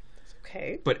roles.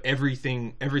 Okay. But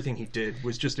everything he did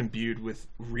was just imbued with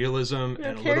realism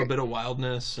and a little bit of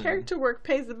wildness. Character work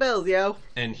pays the bills, yo.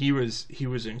 And he was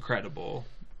incredible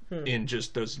in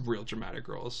just those real dramatic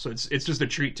roles. So it's just a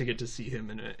treat to get to see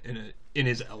him in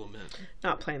his element.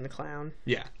 Not playing the clown.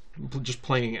 Yeah, just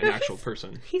playing an actual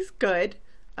person. He's good.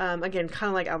 Again, kind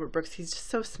of like Albert Brooks, he's just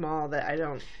so small that I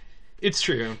don't... It's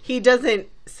true. He doesn't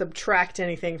subtract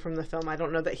anything from the film. I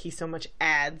don't know that he so much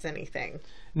adds anything.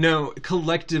 No,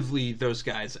 collectively, those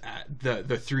guys,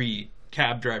 the three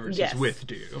cab drivers he's with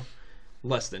do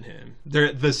less than him.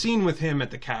 The scene with him at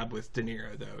the cab with De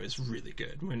Niro, though, is really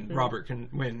good. When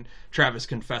when Travis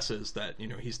confesses that,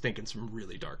 he's thinking some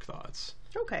really dark thoughts.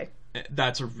 Okay.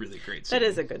 That's a really great scene. That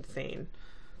is a good scene.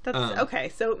 That's okay.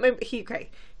 So maybe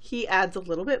he adds a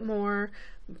little bit more,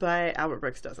 but Albert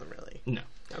Brooks doesn't really. No.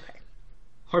 Okay.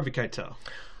 Harvey Keitel.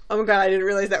 Oh my god, I didn't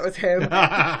realize that was him.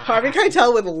 Harvey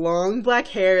Keitel with long black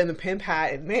hair and the pimp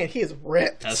hat, and man, he is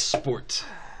ripped. A sport.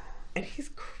 And he's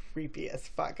creepy as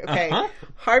fuck. Okay.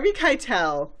 Harvey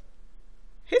Keitel,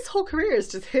 his whole career is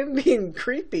just him being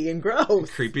creepy and gross.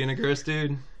 Creepy and a gross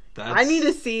dude. I need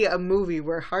to see a movie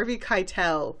where Harvey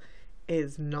Keitel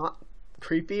is not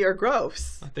creepy or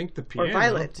gross. I think The Piano. Or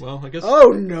violent. Well, I guess.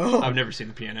 Oh no. I've never seen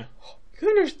The Piano.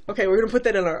 Okay, we're gonna put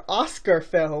that in our Oscar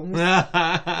films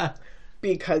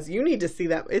because you need to see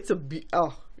that. It's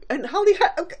and Holly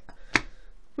okay.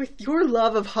 With your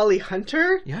love of Holly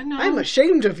Hunter, yeah, I know. I'm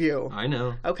ashamed of you. I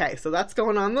know. Okay, so that's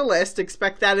going on the list.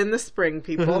 Expect that in the spring,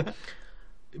 people.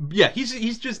 Yeah,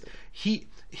 he's just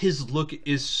his look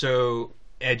is so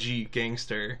edgy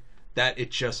gangster that it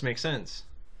just makes sense.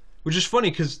 Which is funny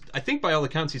because I think by all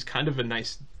accounts he's kind of a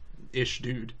nice-ish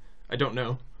dude. I don't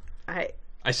know.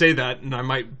 I say that, and I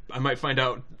might find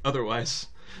out otherwise.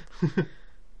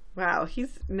 Wow,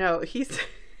 he's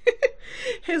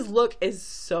his look is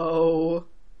so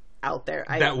out there.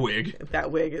 That wig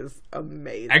is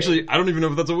amazing. Actually, I don't even know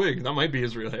if that's a wig. That might be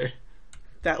his real hair.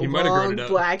 That He might have grown long it up.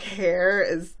 black hair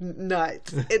is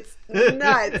nuts. It's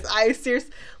nuts. I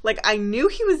seriously, like, I knew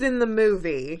he was in the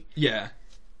movie, Yeah.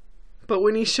 but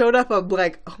when he showed up, I'm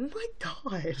like, oh my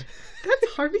god,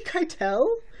 that's Harvey Keitel?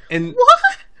 And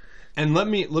What? and let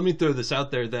me throw this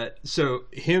out there that so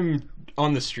him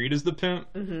on the street as the pimp.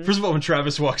 First of all, when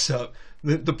Travis walks up,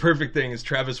 the perfect thing is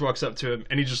Travis walks up to him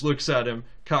and he just looks at him,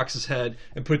 cocks his head,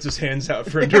 and puts his hands out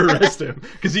for him to arrest him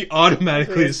because he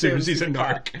automatically assumes he's a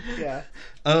narc. Yeah.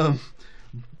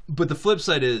 But the flip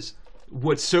side is,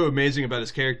 what's so amazing about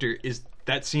his character is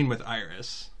that scene with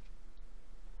Iris.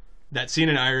 That scene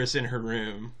in Iris in her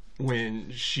room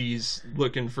when she's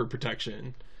looking for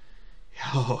protection.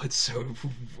 Oh, it's so,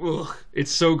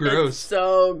 it's so gross.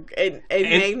 It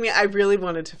made me. I really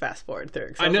wanted to fast forward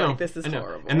through. I know. Like, this is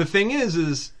horrible. And the thing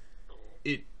is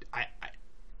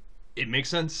it makes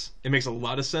sense. It makes a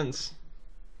lot of sense.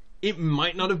 It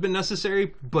might not have been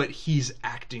necessary, but he's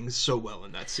acting so well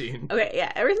in that scene. Okay,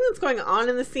 yeah, everything that's going on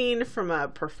in the scene from a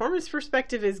performance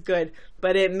perspective is good,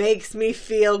 but it makes me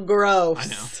feel gross. I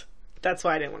know. That's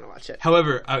why I didn't want to watch it.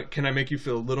 However, can I make you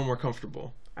feel a little more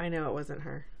comfortable? I know it wasn't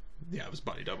her. Yeah, it was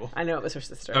body double. I know it was her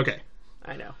sister. Okay.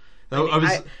 I know.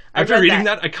 After read reading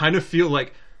that, I kind of feel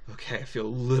like, okay, I feel a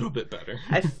little bit better.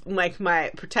 Like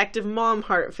my protective mom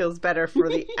heart feels better for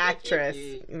the actress,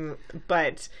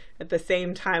 but at the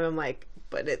same time, I'm like,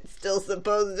 but it's still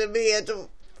supposed to be a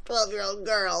 12-year-old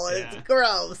girl, and Yeah. it's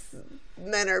gross.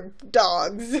 Men are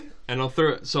dogs. And I'll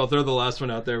throw the last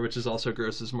one out there, which is also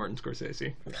gross, is Martin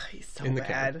Scorsese. He's so In the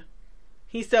bad. can.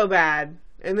 He's so bad,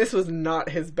 and this was not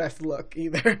his best look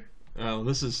either. Oh,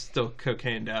 this is still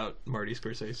cocained out Marty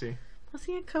Scorsese. Was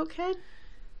he a cokehead?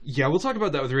 Yeah, we'll talk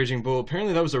about that with Raging Bull.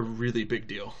 Apparently that was a really big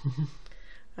deal.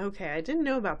 Okay, I didn't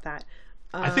know about that.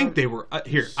 I think they were...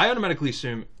 here, I automatically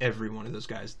assume every one of those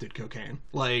guys did cocaine.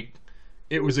 Like,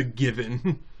 it was a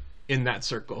given in that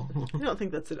circle. I don't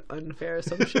think that's an unfair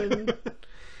assumption.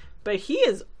 But he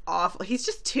is awful. He's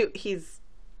just too...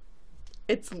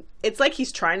 It's like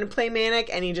he's trying to play manic,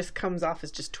 and he just comes off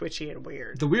as just twitchy and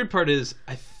weird. The weird part is,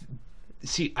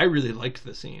 I really liked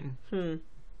the scene.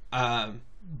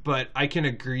 But I can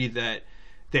agree that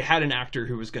they had an actor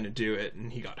who was going to do it,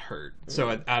 and he got hurt. So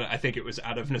I think it was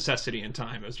out of necessity and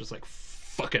time. It was just like,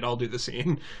 fuck it, I'll do the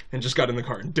scene. And just got in the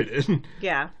car and did it.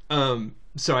 Yeah.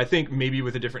 So I think maybe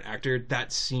with a different actor,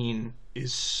 that scene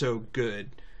is so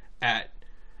good at...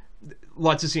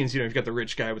 Lots of scenes, you've got the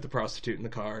rich guy with the prostitute in the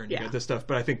car, and you got this stuff.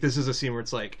 But I think this is a scene where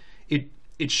it's like, it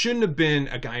shouldn't have been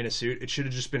a guy in a suit. It should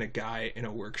have just been a guy in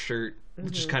a work shirt,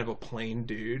 just kind of a plain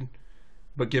dude.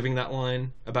 But giving that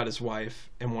line about his wife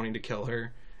and wanting to kill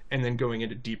her, and then going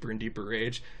into deeper and deeper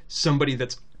rage, somebody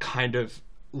that's kind of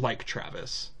like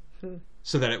Travis.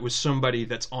 So that it was somebody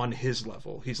that's on his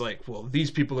level. He's like, well,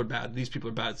 these people are bad, these people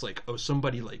are bad. It's like, oh,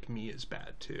 somebody like me is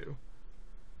bad too.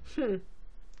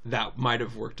 That might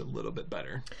have worked a little bit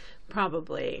better.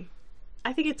 Probably.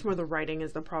 I think it's more the writing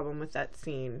is the problem with that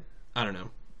scene. I don't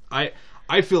know.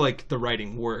 I feel like the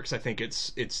writing works. I think it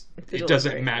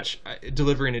doesn't match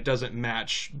delivery, and it doesn't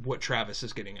match what Travis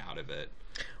is getting out of it.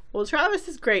 Well, Travis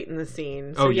is great in the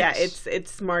scene. So yes.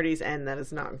 it's Marty's end that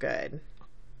is not good.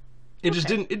 It just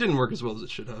didn't work as well as it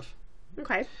should have.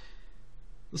 Okay.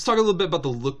 Let's talk a little bit about the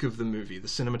look of the movie, the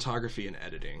cinematography and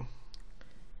editing.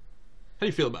 How do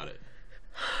you feel about it?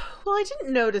 Well, I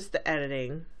didn't notice the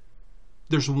editing.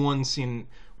 There's one scene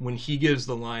when he gives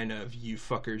the line of, you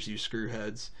fuckers, you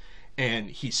screwheads, and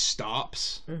he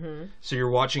stops. So you're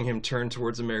watching him turn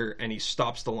towards the mirror, and he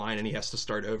stops the line, and he has to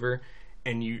start over,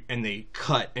 and they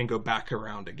cut and go back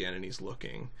around again, and he's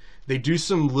looking. They do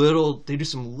some little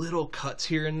cuts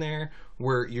here and there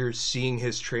where you're seeing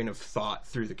his train of thought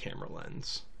through the camera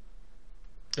lens.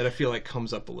 That I feel like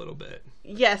comes up a little bit.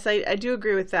 Yes, I do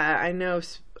agree with that. I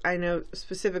know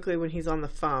specifically when he's on the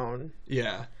phone.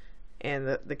 Yeah. And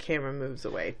the camera moves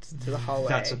away to the hallway.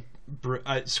 That's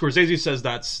Scorsese says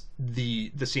that's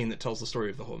the scene that tells the story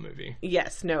of the whole movie.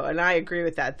 Yes, no, and I agree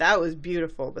with that. That was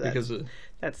beautiful, but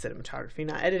that's cinematography,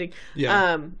 not editing.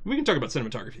 Yeah, we can talk about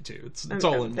cinematography too. It's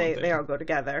all in one thing. They all go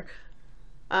together.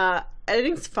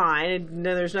 Editing's fine.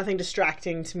 No, there's nothing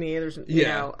distracting to me. There's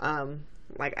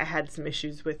like I had some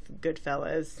issues with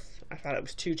Goodfellas. I thought it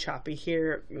was too choppy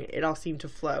here. It all seemed to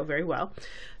flow very well.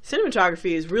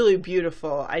 Cinematography is really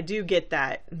beautiful. I do get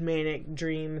that manic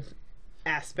dream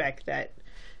aspect that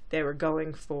they were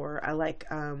going for. I like,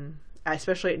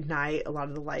 especially at night, a lot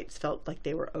of the lights felt like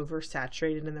they were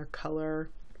oversaturated in their color.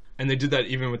 And they did that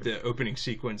even with the opening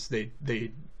sequence. They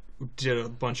did a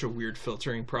bunch of weird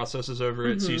filtering processes over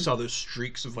it. So you saw those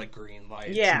streaks of like green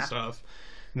lights and stuff.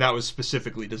 And that was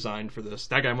specifically designed for this.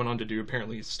 That guy went on to do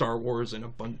apparently Star Wars and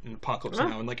Apocalypse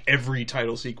Now and like every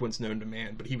title sequence known to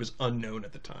man, but he was unknown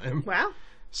at the time. Wow.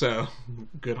 So,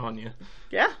 good on you.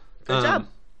 Yeah, good job.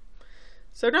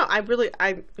 So no,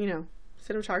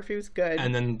 cinematography was good.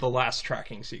 And then the last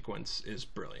tracking sequence is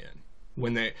brilliant.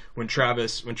 When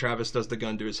Travis does the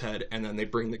gun to his head, and then they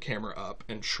bring the camera up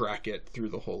and track it through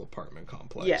the whole apartment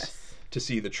complex. Yes. To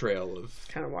see the trail of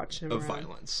kind of watching him of around.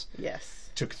 violence. Yes.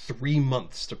 Took 3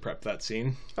 months to prep that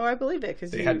scene. Oh, I believe it,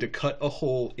 because they had to cut a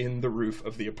hole in the roof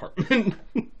of the apartment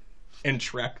and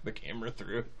track the camera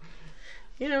through.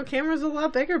 Cameras were a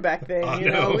lot bigger back then.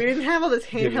 No. We didn't have all this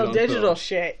handheld digital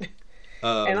shit.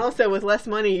 And also, with less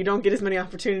money, you don't get as many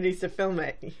opportunities to film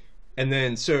it. And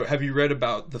then, so have you read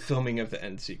about the filming of the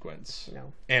end sequence?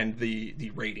 No. And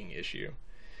the rating issue?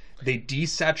 They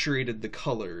desaturated the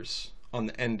colors on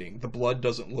the ending. The blood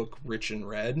doesn't look rich and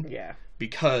red. Yeah.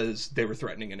 Because they were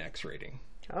threatening an X rating.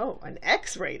 Oh, an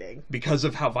X rating? Because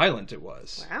of how violent it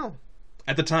was. Wow.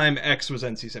 At the time, X was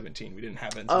NC-17. We didn't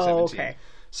have NC-17. Oh, okay.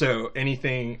 So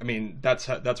anything, I mean, that's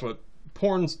what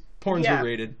porns are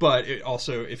rated, but it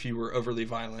also, if you were overly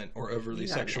violent or overly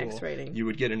sexual, you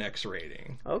would get an X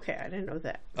rating. Okay, I didn't know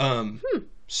that.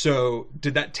 So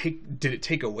did it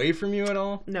take away from you at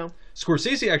all? No.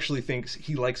 Scorsese actually thinks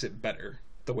he likes it better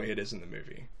the way it is in the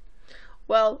movie.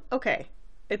 Well, okay.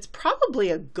 It's probably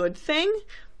a good thing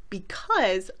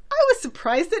because I was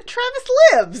surprised that Travis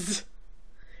lives.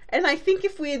 And I think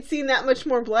if we had seen that much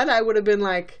more blood, I would have been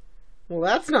like, well,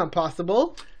 that's not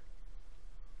possible.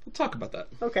 We'll talk about that.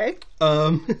 Okay.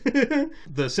 The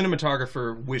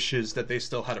cinematographer wishes that they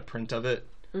still had a print of it.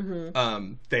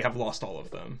 Mm-hmm. They have lost all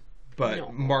of them.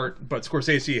 But but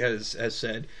Scorsese has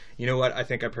said, you know what, I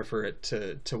think I prefer it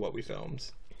to what we filmed.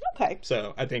 Okay.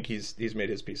 So I think he's made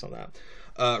his piece on that.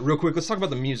 Real quick, let's talk about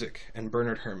the music and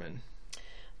Bernard Herrmann.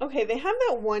 Okay, they have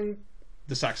that one...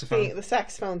 The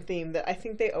saxophone theme that I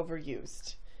think they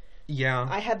overused. Yeah.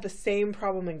 I had the same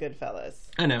problem in Goodfellas.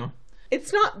 I know.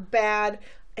 It's not bad.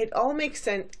 It all makes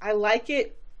sense. I like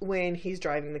it when he's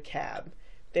driving the cab.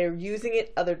 They're using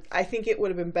it I think it would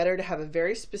have been better to have a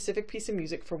very specific piece of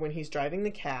music for when he's driving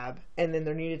the cab, and then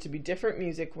there needed to be different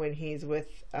music when he's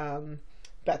with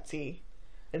Betsy,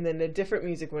 and then a different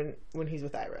music when he's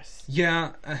with Iris.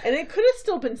 Yeah. And it could have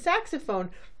still been saxophone,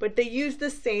 but they used the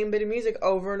same bit of music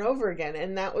over and over again,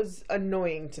 and that was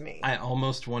annoying to me. I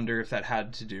almost wonder if that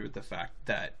had to do with the fact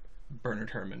that Bernard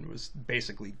Herrmann was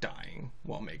basically dying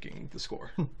while making the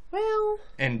score. Well...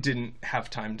 and didn't have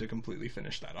time to completely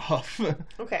finish that off.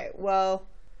 Okay, well...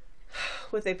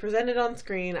 what they presented on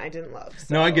screen, I didn't love.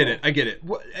 So. No, I get it.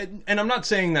 And I'm not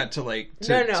saying that to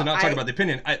not talk about the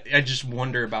opinion. I just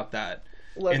wonder about that.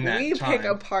 Look, we pick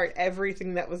apart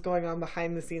everything that was going on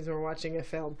behind the scenes when we're watching a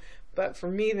film. But for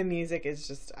me, the music is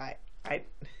just...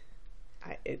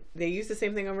 they use the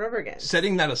same thing over and over again.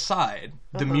 Setting that aside,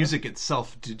 the music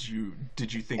itself, did you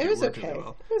think it worked really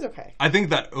well? It was okay. I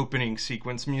think that opening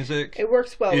sequence music... it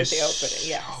works well with the opening,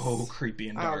 yes. So creepy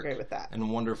and dark. I'll agree with that.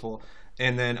 And wonderful.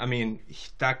 And then, I mean,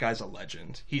 that guy's a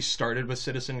legend. He started with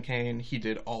Citizen Kane. He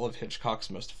did all of Hitchcock's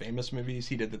most famous movies.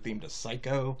 He did the theme to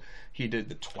Psycho. He did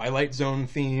the Twilight Zone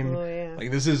theme. Oh, yeah. Like,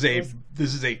 this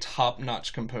is a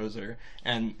top-notch composer.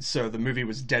 And so the movie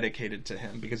was dedicated to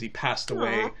him because he passed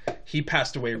away. He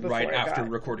passed away right after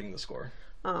recording the score.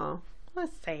 Oh,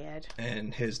 that's sad.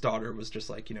 And his daughter was just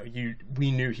like,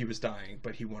 we knew he was dying,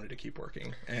 but he wanted to keep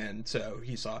working. And so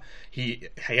he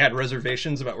had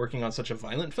reservations about working on such a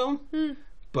violent film,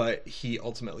 but he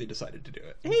ultimately decided to do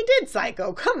it. He did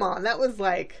Psycho. Come on, that was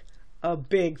like a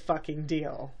big fucking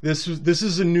deal. This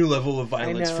is a new level of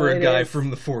violence for a guy from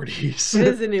the 40s. It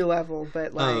is a new level,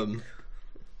 but like...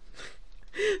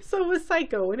 so was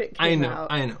Psycho when it came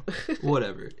out. I know.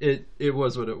 Whatever. It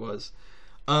was what it was.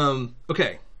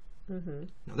 Okay. Mm-hmm.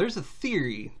 Now, there's a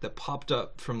theory that popped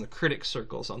up from the critic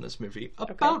circles on this movie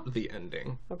about the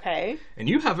ending. Okay. And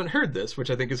you haven't heard this, which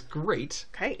I think is great.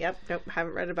 Okay, yep. Nope,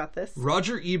 haven't read about this.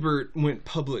 Roger Ebert went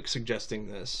public suggesting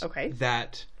this. Okay.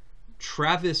 That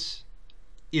Travis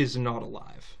is not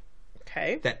alive.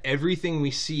 Okay. That everything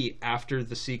we see after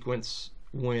the sequence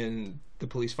when the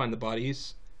police find the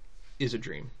bodies is a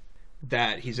dream.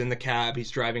 That he's in the cab,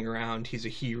 he's driving around, he's a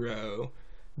hero...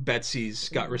 Betsy's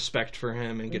got respect for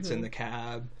him and gets in the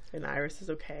cab. And Iris is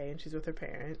okay, and she's with her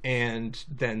parent. And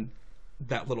then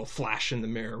that little flash in the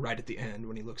mirror right at the end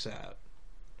when he looks out.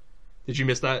 Did you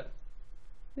miss that?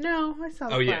 No, I saw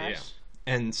the flash. Yeah.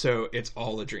 And so it's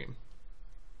all a dream.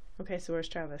 Okay, so where's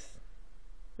Travis?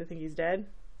 Do you think he's dead?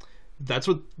 That's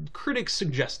what critics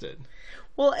suggested.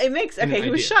 Well, it makes... okay, he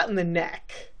was shot in the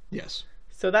neck. Yes.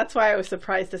 So that's why I was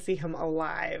surprised to see him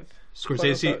alive.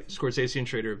 Scorsese and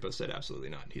Schrader have both said absolutely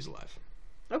not. He's alive.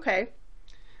 Okay.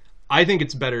 I think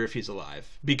it's better if he's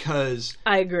alive because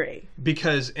I agree.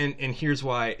 And here's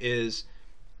why is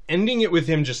ending it with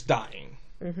him just dying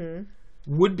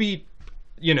would be,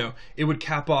 it would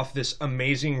cap off this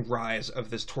amazing rise of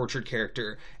this tortured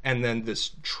character and then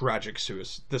this tragic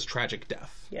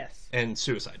death. Yes. And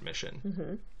suicide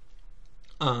mission.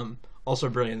 Also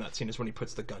brilliant in that scene is when he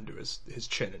puts the gun to his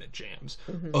chin and it jams.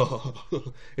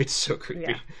 Oh, it's so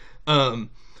creepy. Yeah.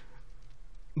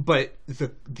 But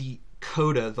the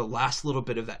coda, the last little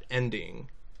bit of that ending,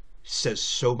 says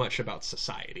so much about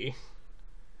society.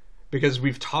 Because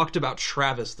we've talked about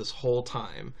Travis this whole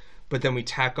time, but then we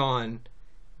tack on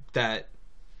that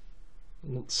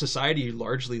society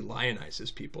largely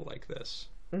lionizes people like this,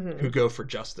 who go for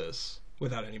justice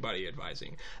without anybody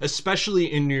advising.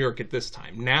 Especially in New York at this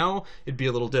time. Now, it'd be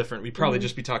a little different. We'd probably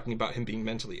just be talking about him being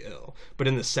mentally ill. But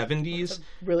in the 70s...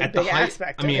 really at big the height,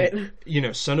 aspect of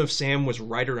it. Son of Sam was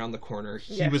right around the corner.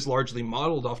 He was largely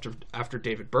modeled after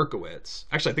David Berkowitz.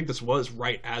 Actually, I think this was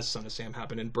right as Son of Sam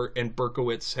happened, and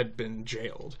Berkowitz had been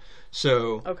jailed.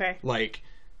 So,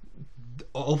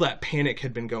 all that panic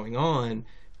had been going on.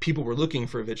 People were looking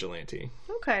for a vigilante.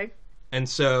 Okay. And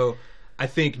so... I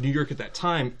think New York at that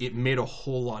time, it made a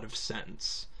whole lot of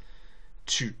sense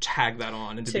to tag that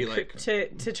on and to be like...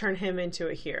 To turn him into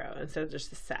a hero instead of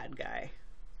just a sad guy.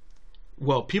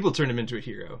 Well, people turned him into a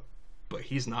hero, but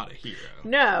he's not a hero.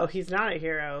 No, he's not a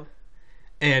hero.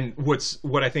 And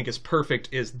what I think is perfect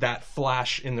is that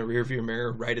flash in the rearview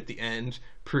mirror right at the end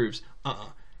proves,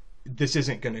 this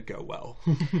isn't going to go well.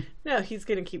 No, he's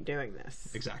going to keep doing this.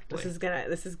 Exactly.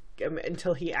 This is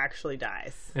until he actually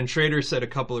dies. And Schrader said a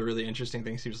couple of really interesting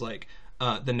things. He was like,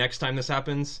 the next time this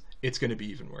happens, it's going to be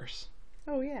even worse.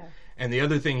 Oh, yeah. And the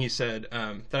other thing he said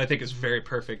that I think is very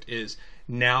perfect is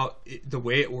now the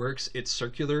way it works, it's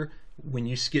circular. When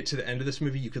you get to the end of this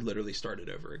movie, you could literally start it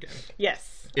over again.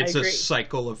 Yes, it's a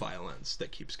cycle of violence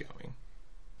that keeps going.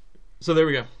 So there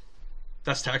we go.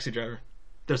 That's Taxi Driver.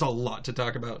 There's a lot to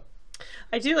talk about.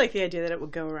 I do like the idea that it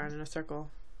would go around in a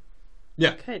circle.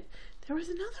 Yeah. Good. There was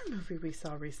another movie we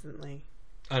saw recently.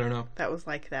 I don't know. That was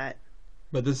like that.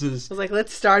 But this is... I was like,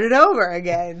 let's start it over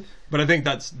again. But I think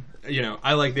that's,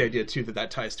 I like the idea too that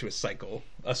ties to a cycle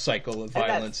of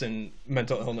violence and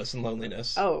mental illness and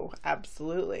loneliness. Oh,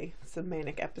 absolutely. It's a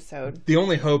manic episode. The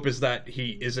only hope is that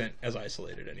he isn't as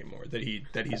isolated anymore, that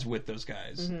he's with those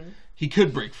guys. He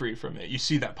could break free from it. You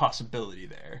see that possibility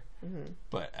there.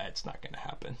 But it's not going to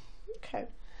happen. Okay.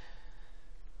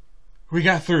 We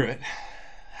got through it.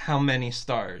 How many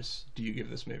stars do you give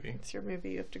this movie? It's your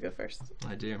movie. You have to go first.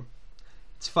 I do.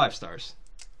 It's 5 stars.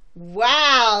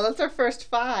 Wow, that's our first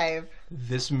 5.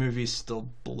 This movie still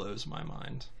blows my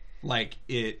mind. Like,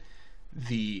 the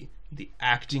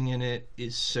acting in it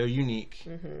is so unique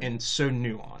and so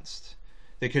nuanced.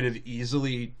 They could have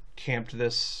easily camped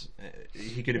this.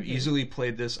 He could have easily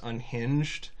played this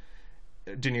unhinged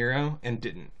De Niro and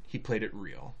didn't. He played it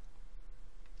real.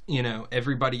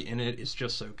 Everybody in it is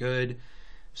just so good.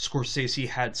 Scorsese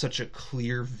had such a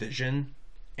clear vision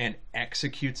and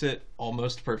executes it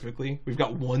almost perfectly. We've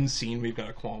got one scene we've got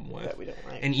a qualm with. That we don't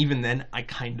like. And even then, I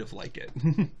kind of like it.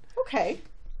 Okay.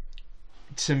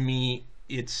 To me,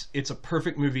 it's a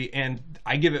perfect movie, and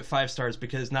I give it 5 stars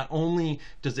because not only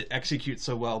does it execute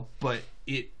so well, but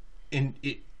it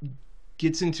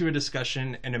gets into a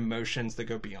discussion and emotions that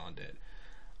go beyond it.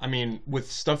 I mean,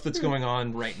 with stuff that's going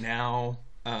on right now,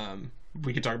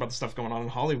 we could talk about the stuff going on in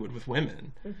Hollywood with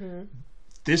women.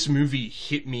 This movie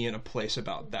hit me in a place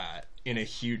about that in a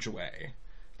huge way.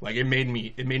 Like, it made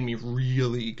me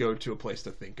really go to a place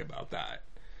to think about that.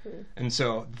 And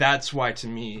so that's why, to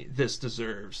me, this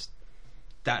deserves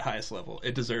that highest level.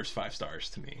 It deserves 5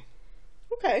 stars to me.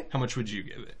 Okay. How much would you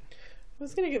give it? I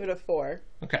was going to give it a 4.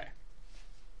 Okay.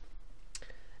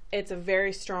 It's a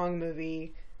very strong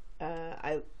movie.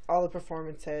 All the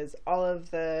performances, all of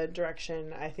the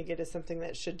direction, I think it is something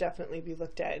that should definitely be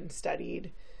looked at and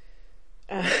studied.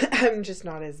 I'm just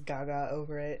not as gaga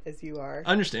over it as you are.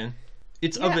 I understand.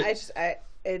 It's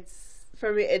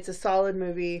for me, it's a solid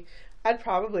movie. I'd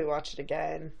probably watch it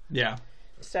again. Yeah.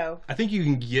 So I think you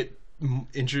can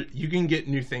get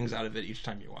new things out of it each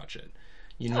time you watch it.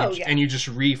 And you just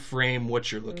reframe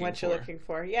what you're looking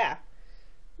for. Yeah.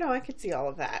 No, I could see all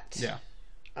of that. Yeah.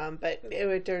 But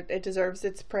it deserves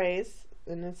its praise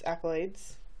and its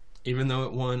accolades. Even though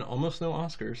it won almost no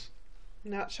Oscars.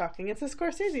 Not shocking. It's a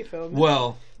Scorsese film.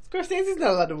 Well, Scorsese's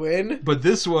not allowed to win. But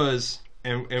this was,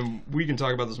 and we can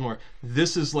talk about this more,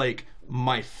 this is like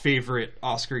my favorite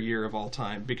Oscar year of all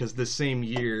time, because this same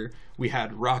year we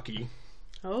had Rocky,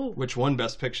 which won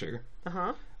Best Picture.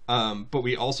 But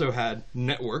we also had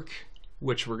Network,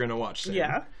 which we're going to watch soon.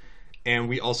 Yeah. And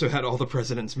we also had All the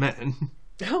President's Men.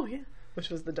 Oh, yeah. Which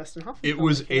was the Dustin Hoffman It film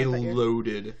was that came a out that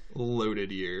year.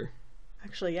 loaded year.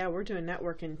 Actually, yeah, we're doing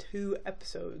Network in 2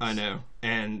 episodes. I know.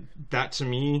 And that, to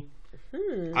me,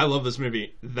 I love this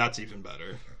movie. That's even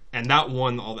better. And that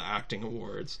won all the acting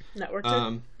awards. Network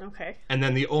did? Okay. And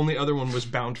then the only other one was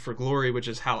Bound for Glory, which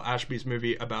is Hal Ashby's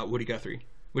movie about Woody Guthrie,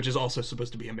 which is also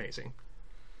supposed to be amazing.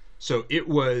 So it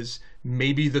was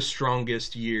maybe the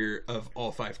strongest year of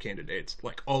all 5 candidates.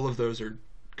 Like, all of those are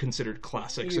considered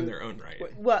classics in their own right.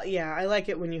 Well, yeah, I like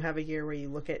it when you have a year where you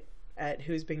look at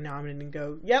who's being nominated and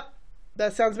go, yep,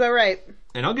 that sounds about right.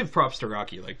 And I'll give props to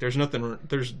Rocky. Like, there's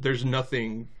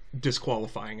nothing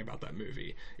disqualifying about that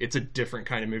movie. It's a different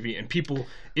kind of movie, and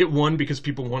it won because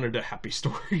people wanted a happy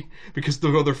story, because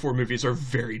the other 4 movies are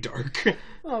very dark.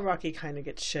 Well, Rocky kind of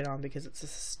gets shit on because it's a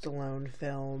Stallone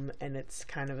film and it's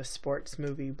kind of a sports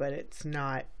movie, but it's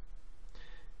not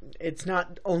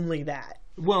only that.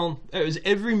 Well, it was,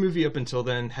 every movie up until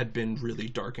then had been really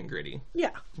dark and gritty.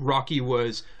 Yeah. Rocky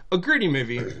was a gritty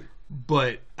movie,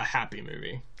 but a happy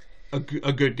movie. A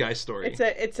good guy story.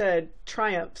 It's a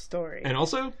triumph story. And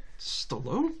also,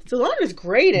 Stallone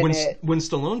When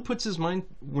Stallone puts his mind,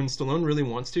 when Stallone really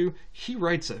wants to, he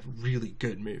writes a really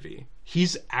good movie.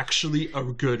 He's actually a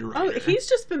good writer. Oh, he's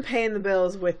just been paying the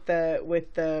bills with the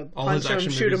All his punch 'em,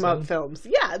 action shoot 'em movies up then? films.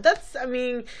 Yeah,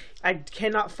 I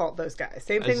cannot fault those guys.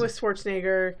 Same thing with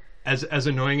Schwarzenegger. As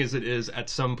annoying as it is, at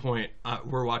some point,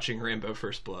 we're watching Rambo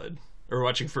First Blood. Or we're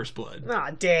watching First Blood.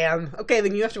 Aw, damn. Okay,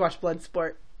 then you have to watch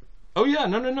Bloodsport. Oh yeah,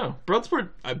 no.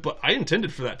 Bloodsport, I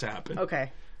intended for that to happen.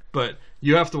 Okay. But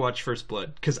you have to watch First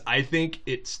Blood, because I think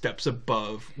it steps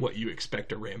above what you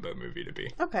expect a Rambo movie to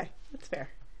be. Okay, that's fair.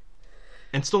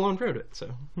 And Stallone wrote it,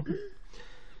 so. Well,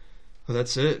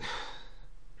 that's it.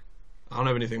 I don't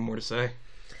have anything more to say.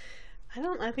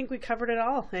 I think we covered it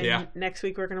all. And Yeah. next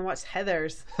week we're going to watch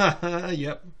Heathers.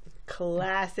 Yep.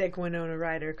 Classic Winona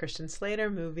Ryder, Christian Slater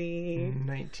movie.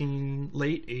 Late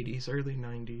 80s, early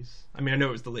 90s. I mean, I know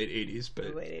it was the late 80s, but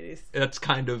The late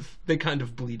 80s. they kind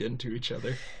of bleed into each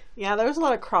other. Yeah, there was a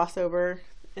lot of crossover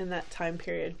in that time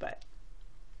period, but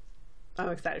I'm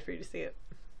excited for you to see it.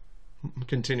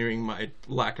 Continuing my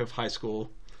lack of high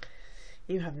school.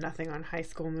 You have nothing on high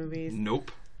school movies.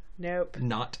 Nope.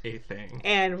 Not a thing.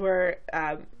 And we're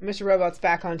Mr. Robot's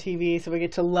back on TV, so we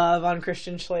get to love on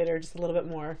Christian Slater just a little bit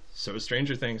more. So is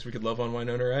Stranger Things. We could love on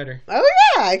Winona Ryder. Oh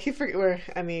yeah, I keep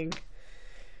forgetting.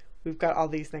 We've got all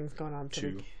these things going on. So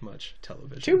Too much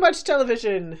television. Too much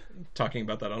television. Talking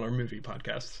about that on our movie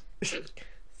podcast.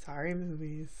 Sorry,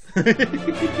 movies.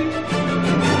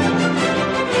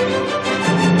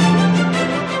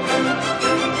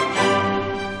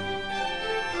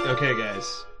 Okay,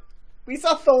 guys. We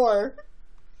saw Thor.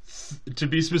 To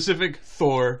be specific,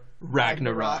 Thor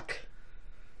Ragnarok.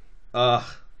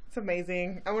 It's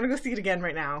amazing. I want to go see it again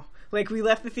right now. Like, we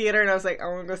left the theater and I was like, I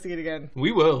want to go see it again.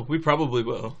 We will. We probably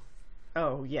will.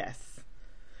 Oh, yes.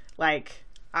 Like,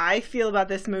 I feel about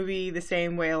this movie the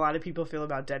same way a lot of people feel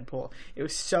about Deadpool. It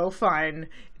was so fun.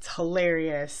 It's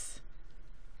hilarious.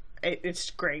 It's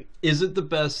great. Is it the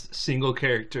best single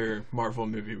character Marvel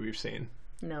movie we've seen?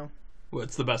 No.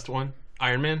 What's the best one?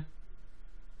 Iron Man?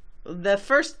 The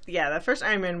first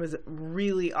Iron Man was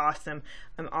really awesome.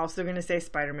 I'm also going to say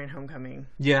Spider-Man Homecoming.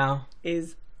 Yeah.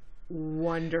 Is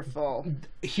wonderful.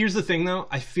 Here's the thing, though.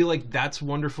 I feel like that's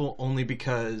wonderful only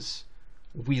because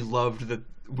we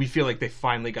feel like they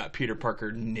finally got Peter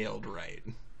Parker nailed right.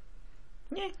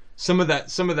 Yeah. Some of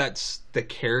that's the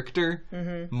character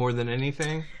more than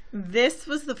anything. This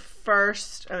was the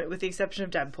first, with the exception of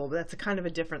Deadpool, but that's a kind of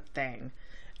a different thing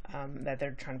that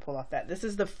they're trying to pull off. That this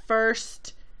is the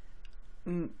first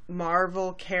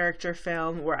Marvel character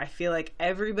film where I feel like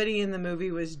everybody in the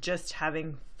movie was just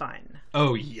having fun.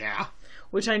 Oh yeah,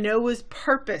 which I know was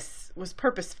purposeful.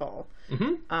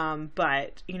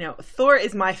 But Thor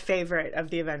is my favorite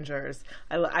of the Avengers.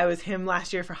 I was him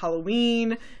last year for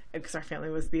Halloween because our family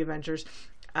was the Avengers.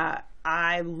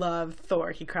 I love Thor.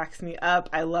 He cracks me up.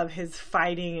 I love his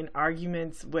fighting and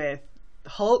arguments with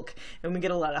Hulk, and we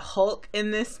get a lot of Hulk in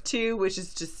this too, which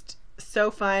is just so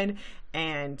fun.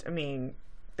 And I mean,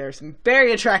 there's some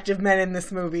very attractive men in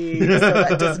this movie, so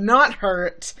that does not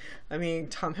hurt. I mean,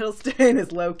 Tom Hiddleston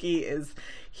as Loki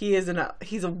he's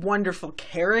a wonderful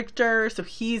character, so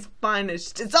he's fun.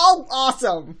 It's all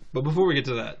awesome. But before we get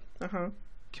to that,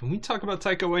 can we talk about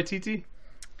Taika Waititi?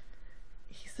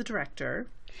 He's the director.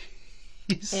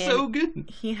 He's so good.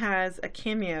 He has a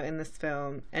cameo in this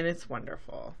film, and it's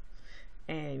wonderful.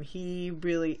 And he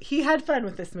had fun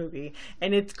with this movie,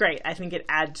 and it's great. I think it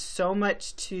adds so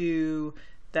much to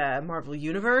the Marvel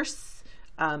Universe.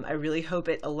 I really hope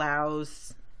it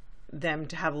allows them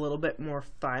to have a little bit more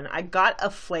fun. I got a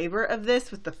flavor of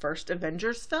this with the first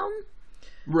Avengers film,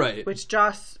 Right. which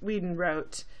Joss Whedon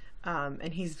wrote,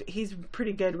 and he's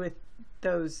pretty good with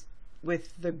those,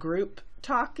 with the group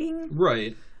talking,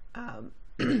 Right.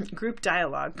 group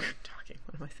dialogue. Talking.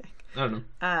 What am I saying? I don't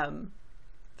know.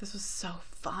 This was so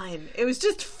fun. It was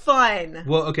just fun.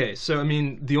 Well, okay, so I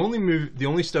mean, the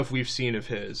only stuff we've seen of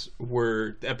his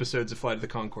were the episodes of Flight of the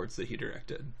Conchords that he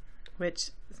directed. Which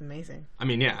is amazing. I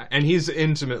mean, yeah, and he's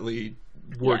intimately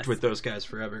worked Yes. with those guys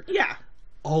forever. Yeah.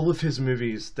 All of his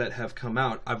movies that have come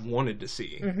out, I've wanted to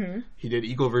see. Mm-hmm. He did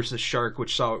Eagle versus Shark,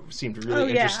 which seemed really Oh,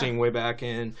 yeah. interesting way back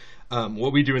in.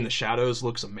 What We Do in the Shadows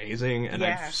looks amazing, and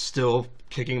Yeah. I'm still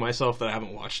kicking myself that I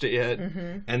haven't watched it yet.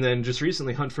 Mm-hmm. And then just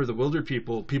recently, Hunt for the Wilder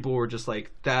People were just like,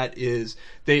 that is...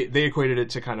 They equated it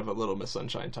to kind of a Little Miss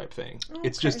Sunshine type thing.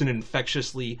 It's Okay. just an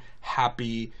infectiously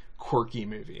happy, quirky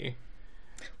movie.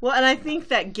 Well, and I think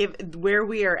that where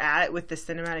we are at with the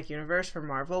cinematic universe for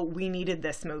Marvel, we needed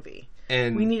this movie.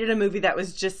 And We needed a movie that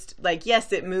was just like,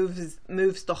 yes, it moves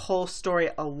the whole story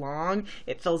along.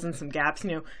 It fills in some gaps,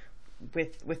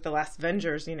 with the last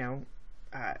Avengers,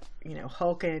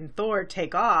 Hulk and Thor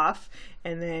take off,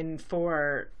 and then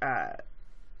for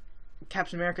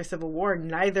Captain America: Civil War,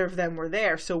 neither of them were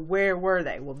there. So where were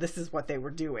they? Well, this is what they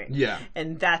were doing. Yeah.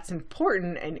 And that's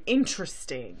important and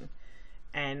interesting.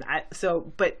 And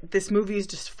but this movie is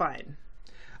just fun.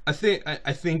 I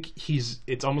think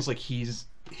it's almost like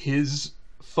his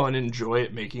fun and joy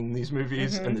at making these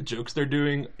movies and the jokes they're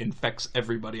doing infects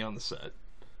everybody on the set.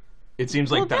 It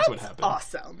seems like that's what happened.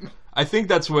 Awesome. I think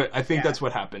that's what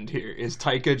happened here. Is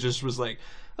Taika just was like,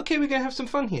 okay, we gotta have some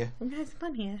fun here. We're gonna have some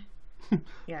fun here.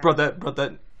 Yeah. Brought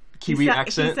that Kiwi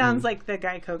accent. He sounds and- like the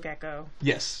Geico Gecko.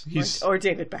 yes, he's Or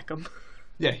David Beckham.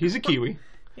 yeah, he's a Kiwi.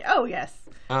 Oh yes.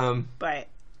 Um, But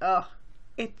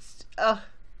it's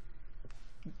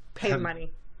pay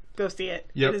money, go see it.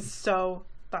 Yep. It is so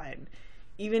fun.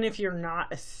 Even if you're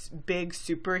not a big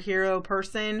superhero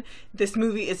person, this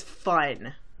movie is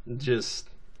fun. just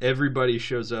everybody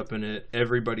shows up in it.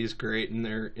 Everybody's great in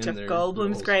their Jeff their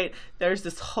Goldblum's roles. great. There's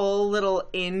this whole little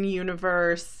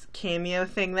in-universe cameo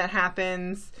thing that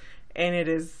happens, and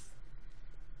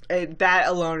that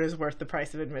alone is worth the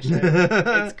price of admission.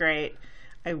 It's great.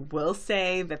 I will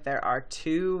say that there are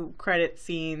 2 credit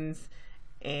scenes,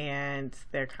 and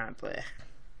they're kind of bleh.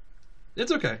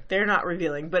 It's okay. They're not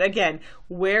revealing. But again,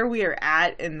 where we are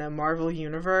at in the Marvel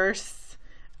Universe,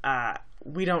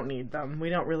 we don't need them. We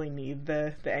don't really need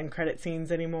the end credit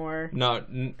scenes anymore. Well,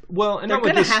 and They're not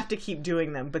with going to this, have to keep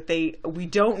doing them, but we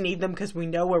don't need them because we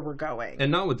know where we're going.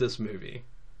 and not with this movie,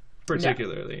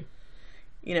 particularly.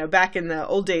 Back in the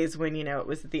old days when, it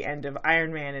was at the end of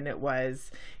Iron Man and it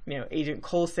was, Agent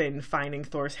Coulson finding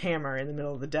Thor's hammer in the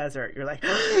middle of the desert. You're like,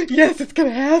 yes, it's going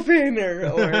to happen.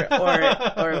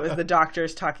 Or it was the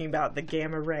doctors talking about the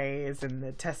gamma rays and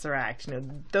the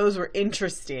Tesseract. Those were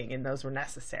interesting and those were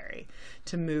necessary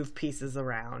to move pieces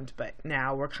around. But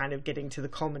now we're kind of getting to the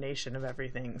culmination of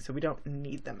everything, so we don't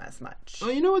need them as much. Oh,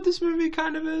 you know what this movie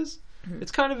kind of is?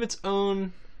 It's kind of its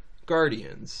own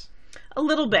Guardians. A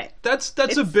little bit. That's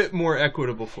a bit more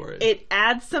equitable for it. It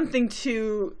adds something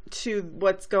to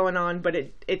what's going on, but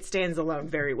it stands alone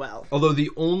very well. Although the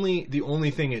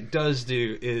only thing it does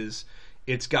do is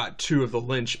it's got 2 of the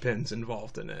linchpins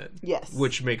involved in it. Yes.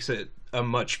 Which makes it a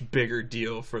much bigger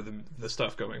deal for the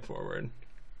stuff going forward.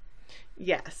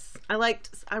 Yes.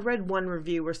 I read one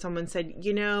review where someone said,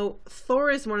 Thor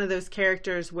is one of those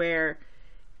characters where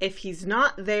if he's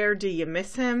not there, do you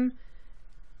miss him?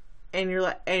 And you're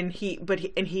like, and he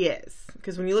is,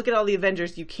 because when you look at all the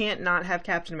Avengers, you can't not have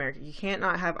Captain America, you can't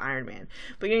not have Iron Man,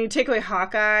 but you take away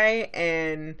Hawkeye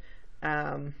and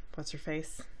what's her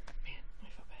face? Man, I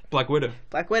feel bad.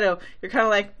 Black Widow. You're kind of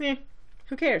like,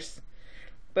 who cares?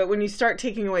 But when you start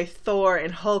taking away Thor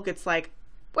and Hulk, it's like,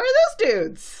 where are those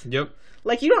dudes? Yep.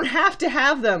 Like, you don't have to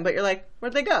have them, but you're like,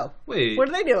 where'd they go? Wait. What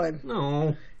are they doing?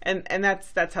 No. And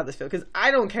that's how this feels, because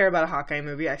I don't care about a Hawkeye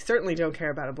movie. I certainly don't care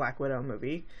about a Black Widow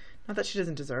movie. Not that she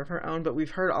doesn't deserve her own, but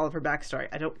we've heard all of her backstory.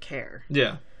 I don't care.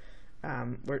 Yeah.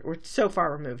 We're so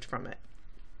far removed from it.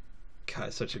 God,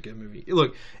 it's such a good movie.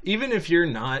 Look, even if you're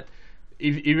not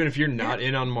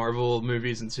in on Marvel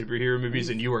movies and superhero movies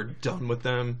and you are done with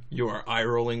them, you are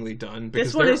eye-rollingly done.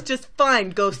 This one is just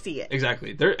fun. Go see it.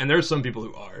 Exactly. There's some people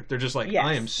who are. They're just like, Yes.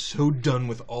 I am so done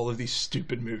with all of these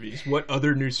stupid movies. What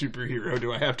other new superhero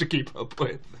do I have to keep up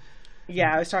with?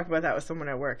 Yeah, I was talking about that with someone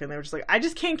at work, and they were just like, I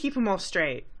just can't keep them all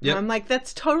straight. Yep. And I'm like,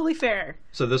 that's totally fair.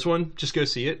 So this one, just go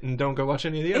see it and don't go watch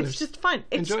any of the others. It's just fun.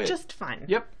 It's Enjoy it. just fun.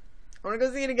 Yep. I want to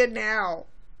go see it again now.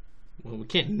 Well, we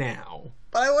can't now.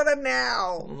 But I want it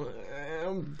now.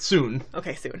 Soon.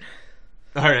 Okay, soon.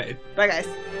 All right. Bye, guys.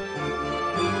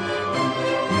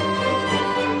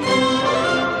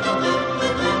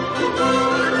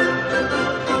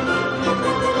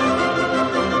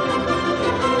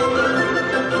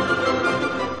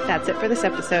 That's it for this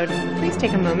episode. Please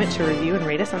take a moment to review and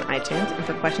rate us on iTunes, and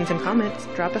for questions and comments,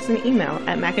 drop us an email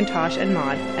at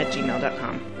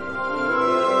macintoshandmod@gmail.com.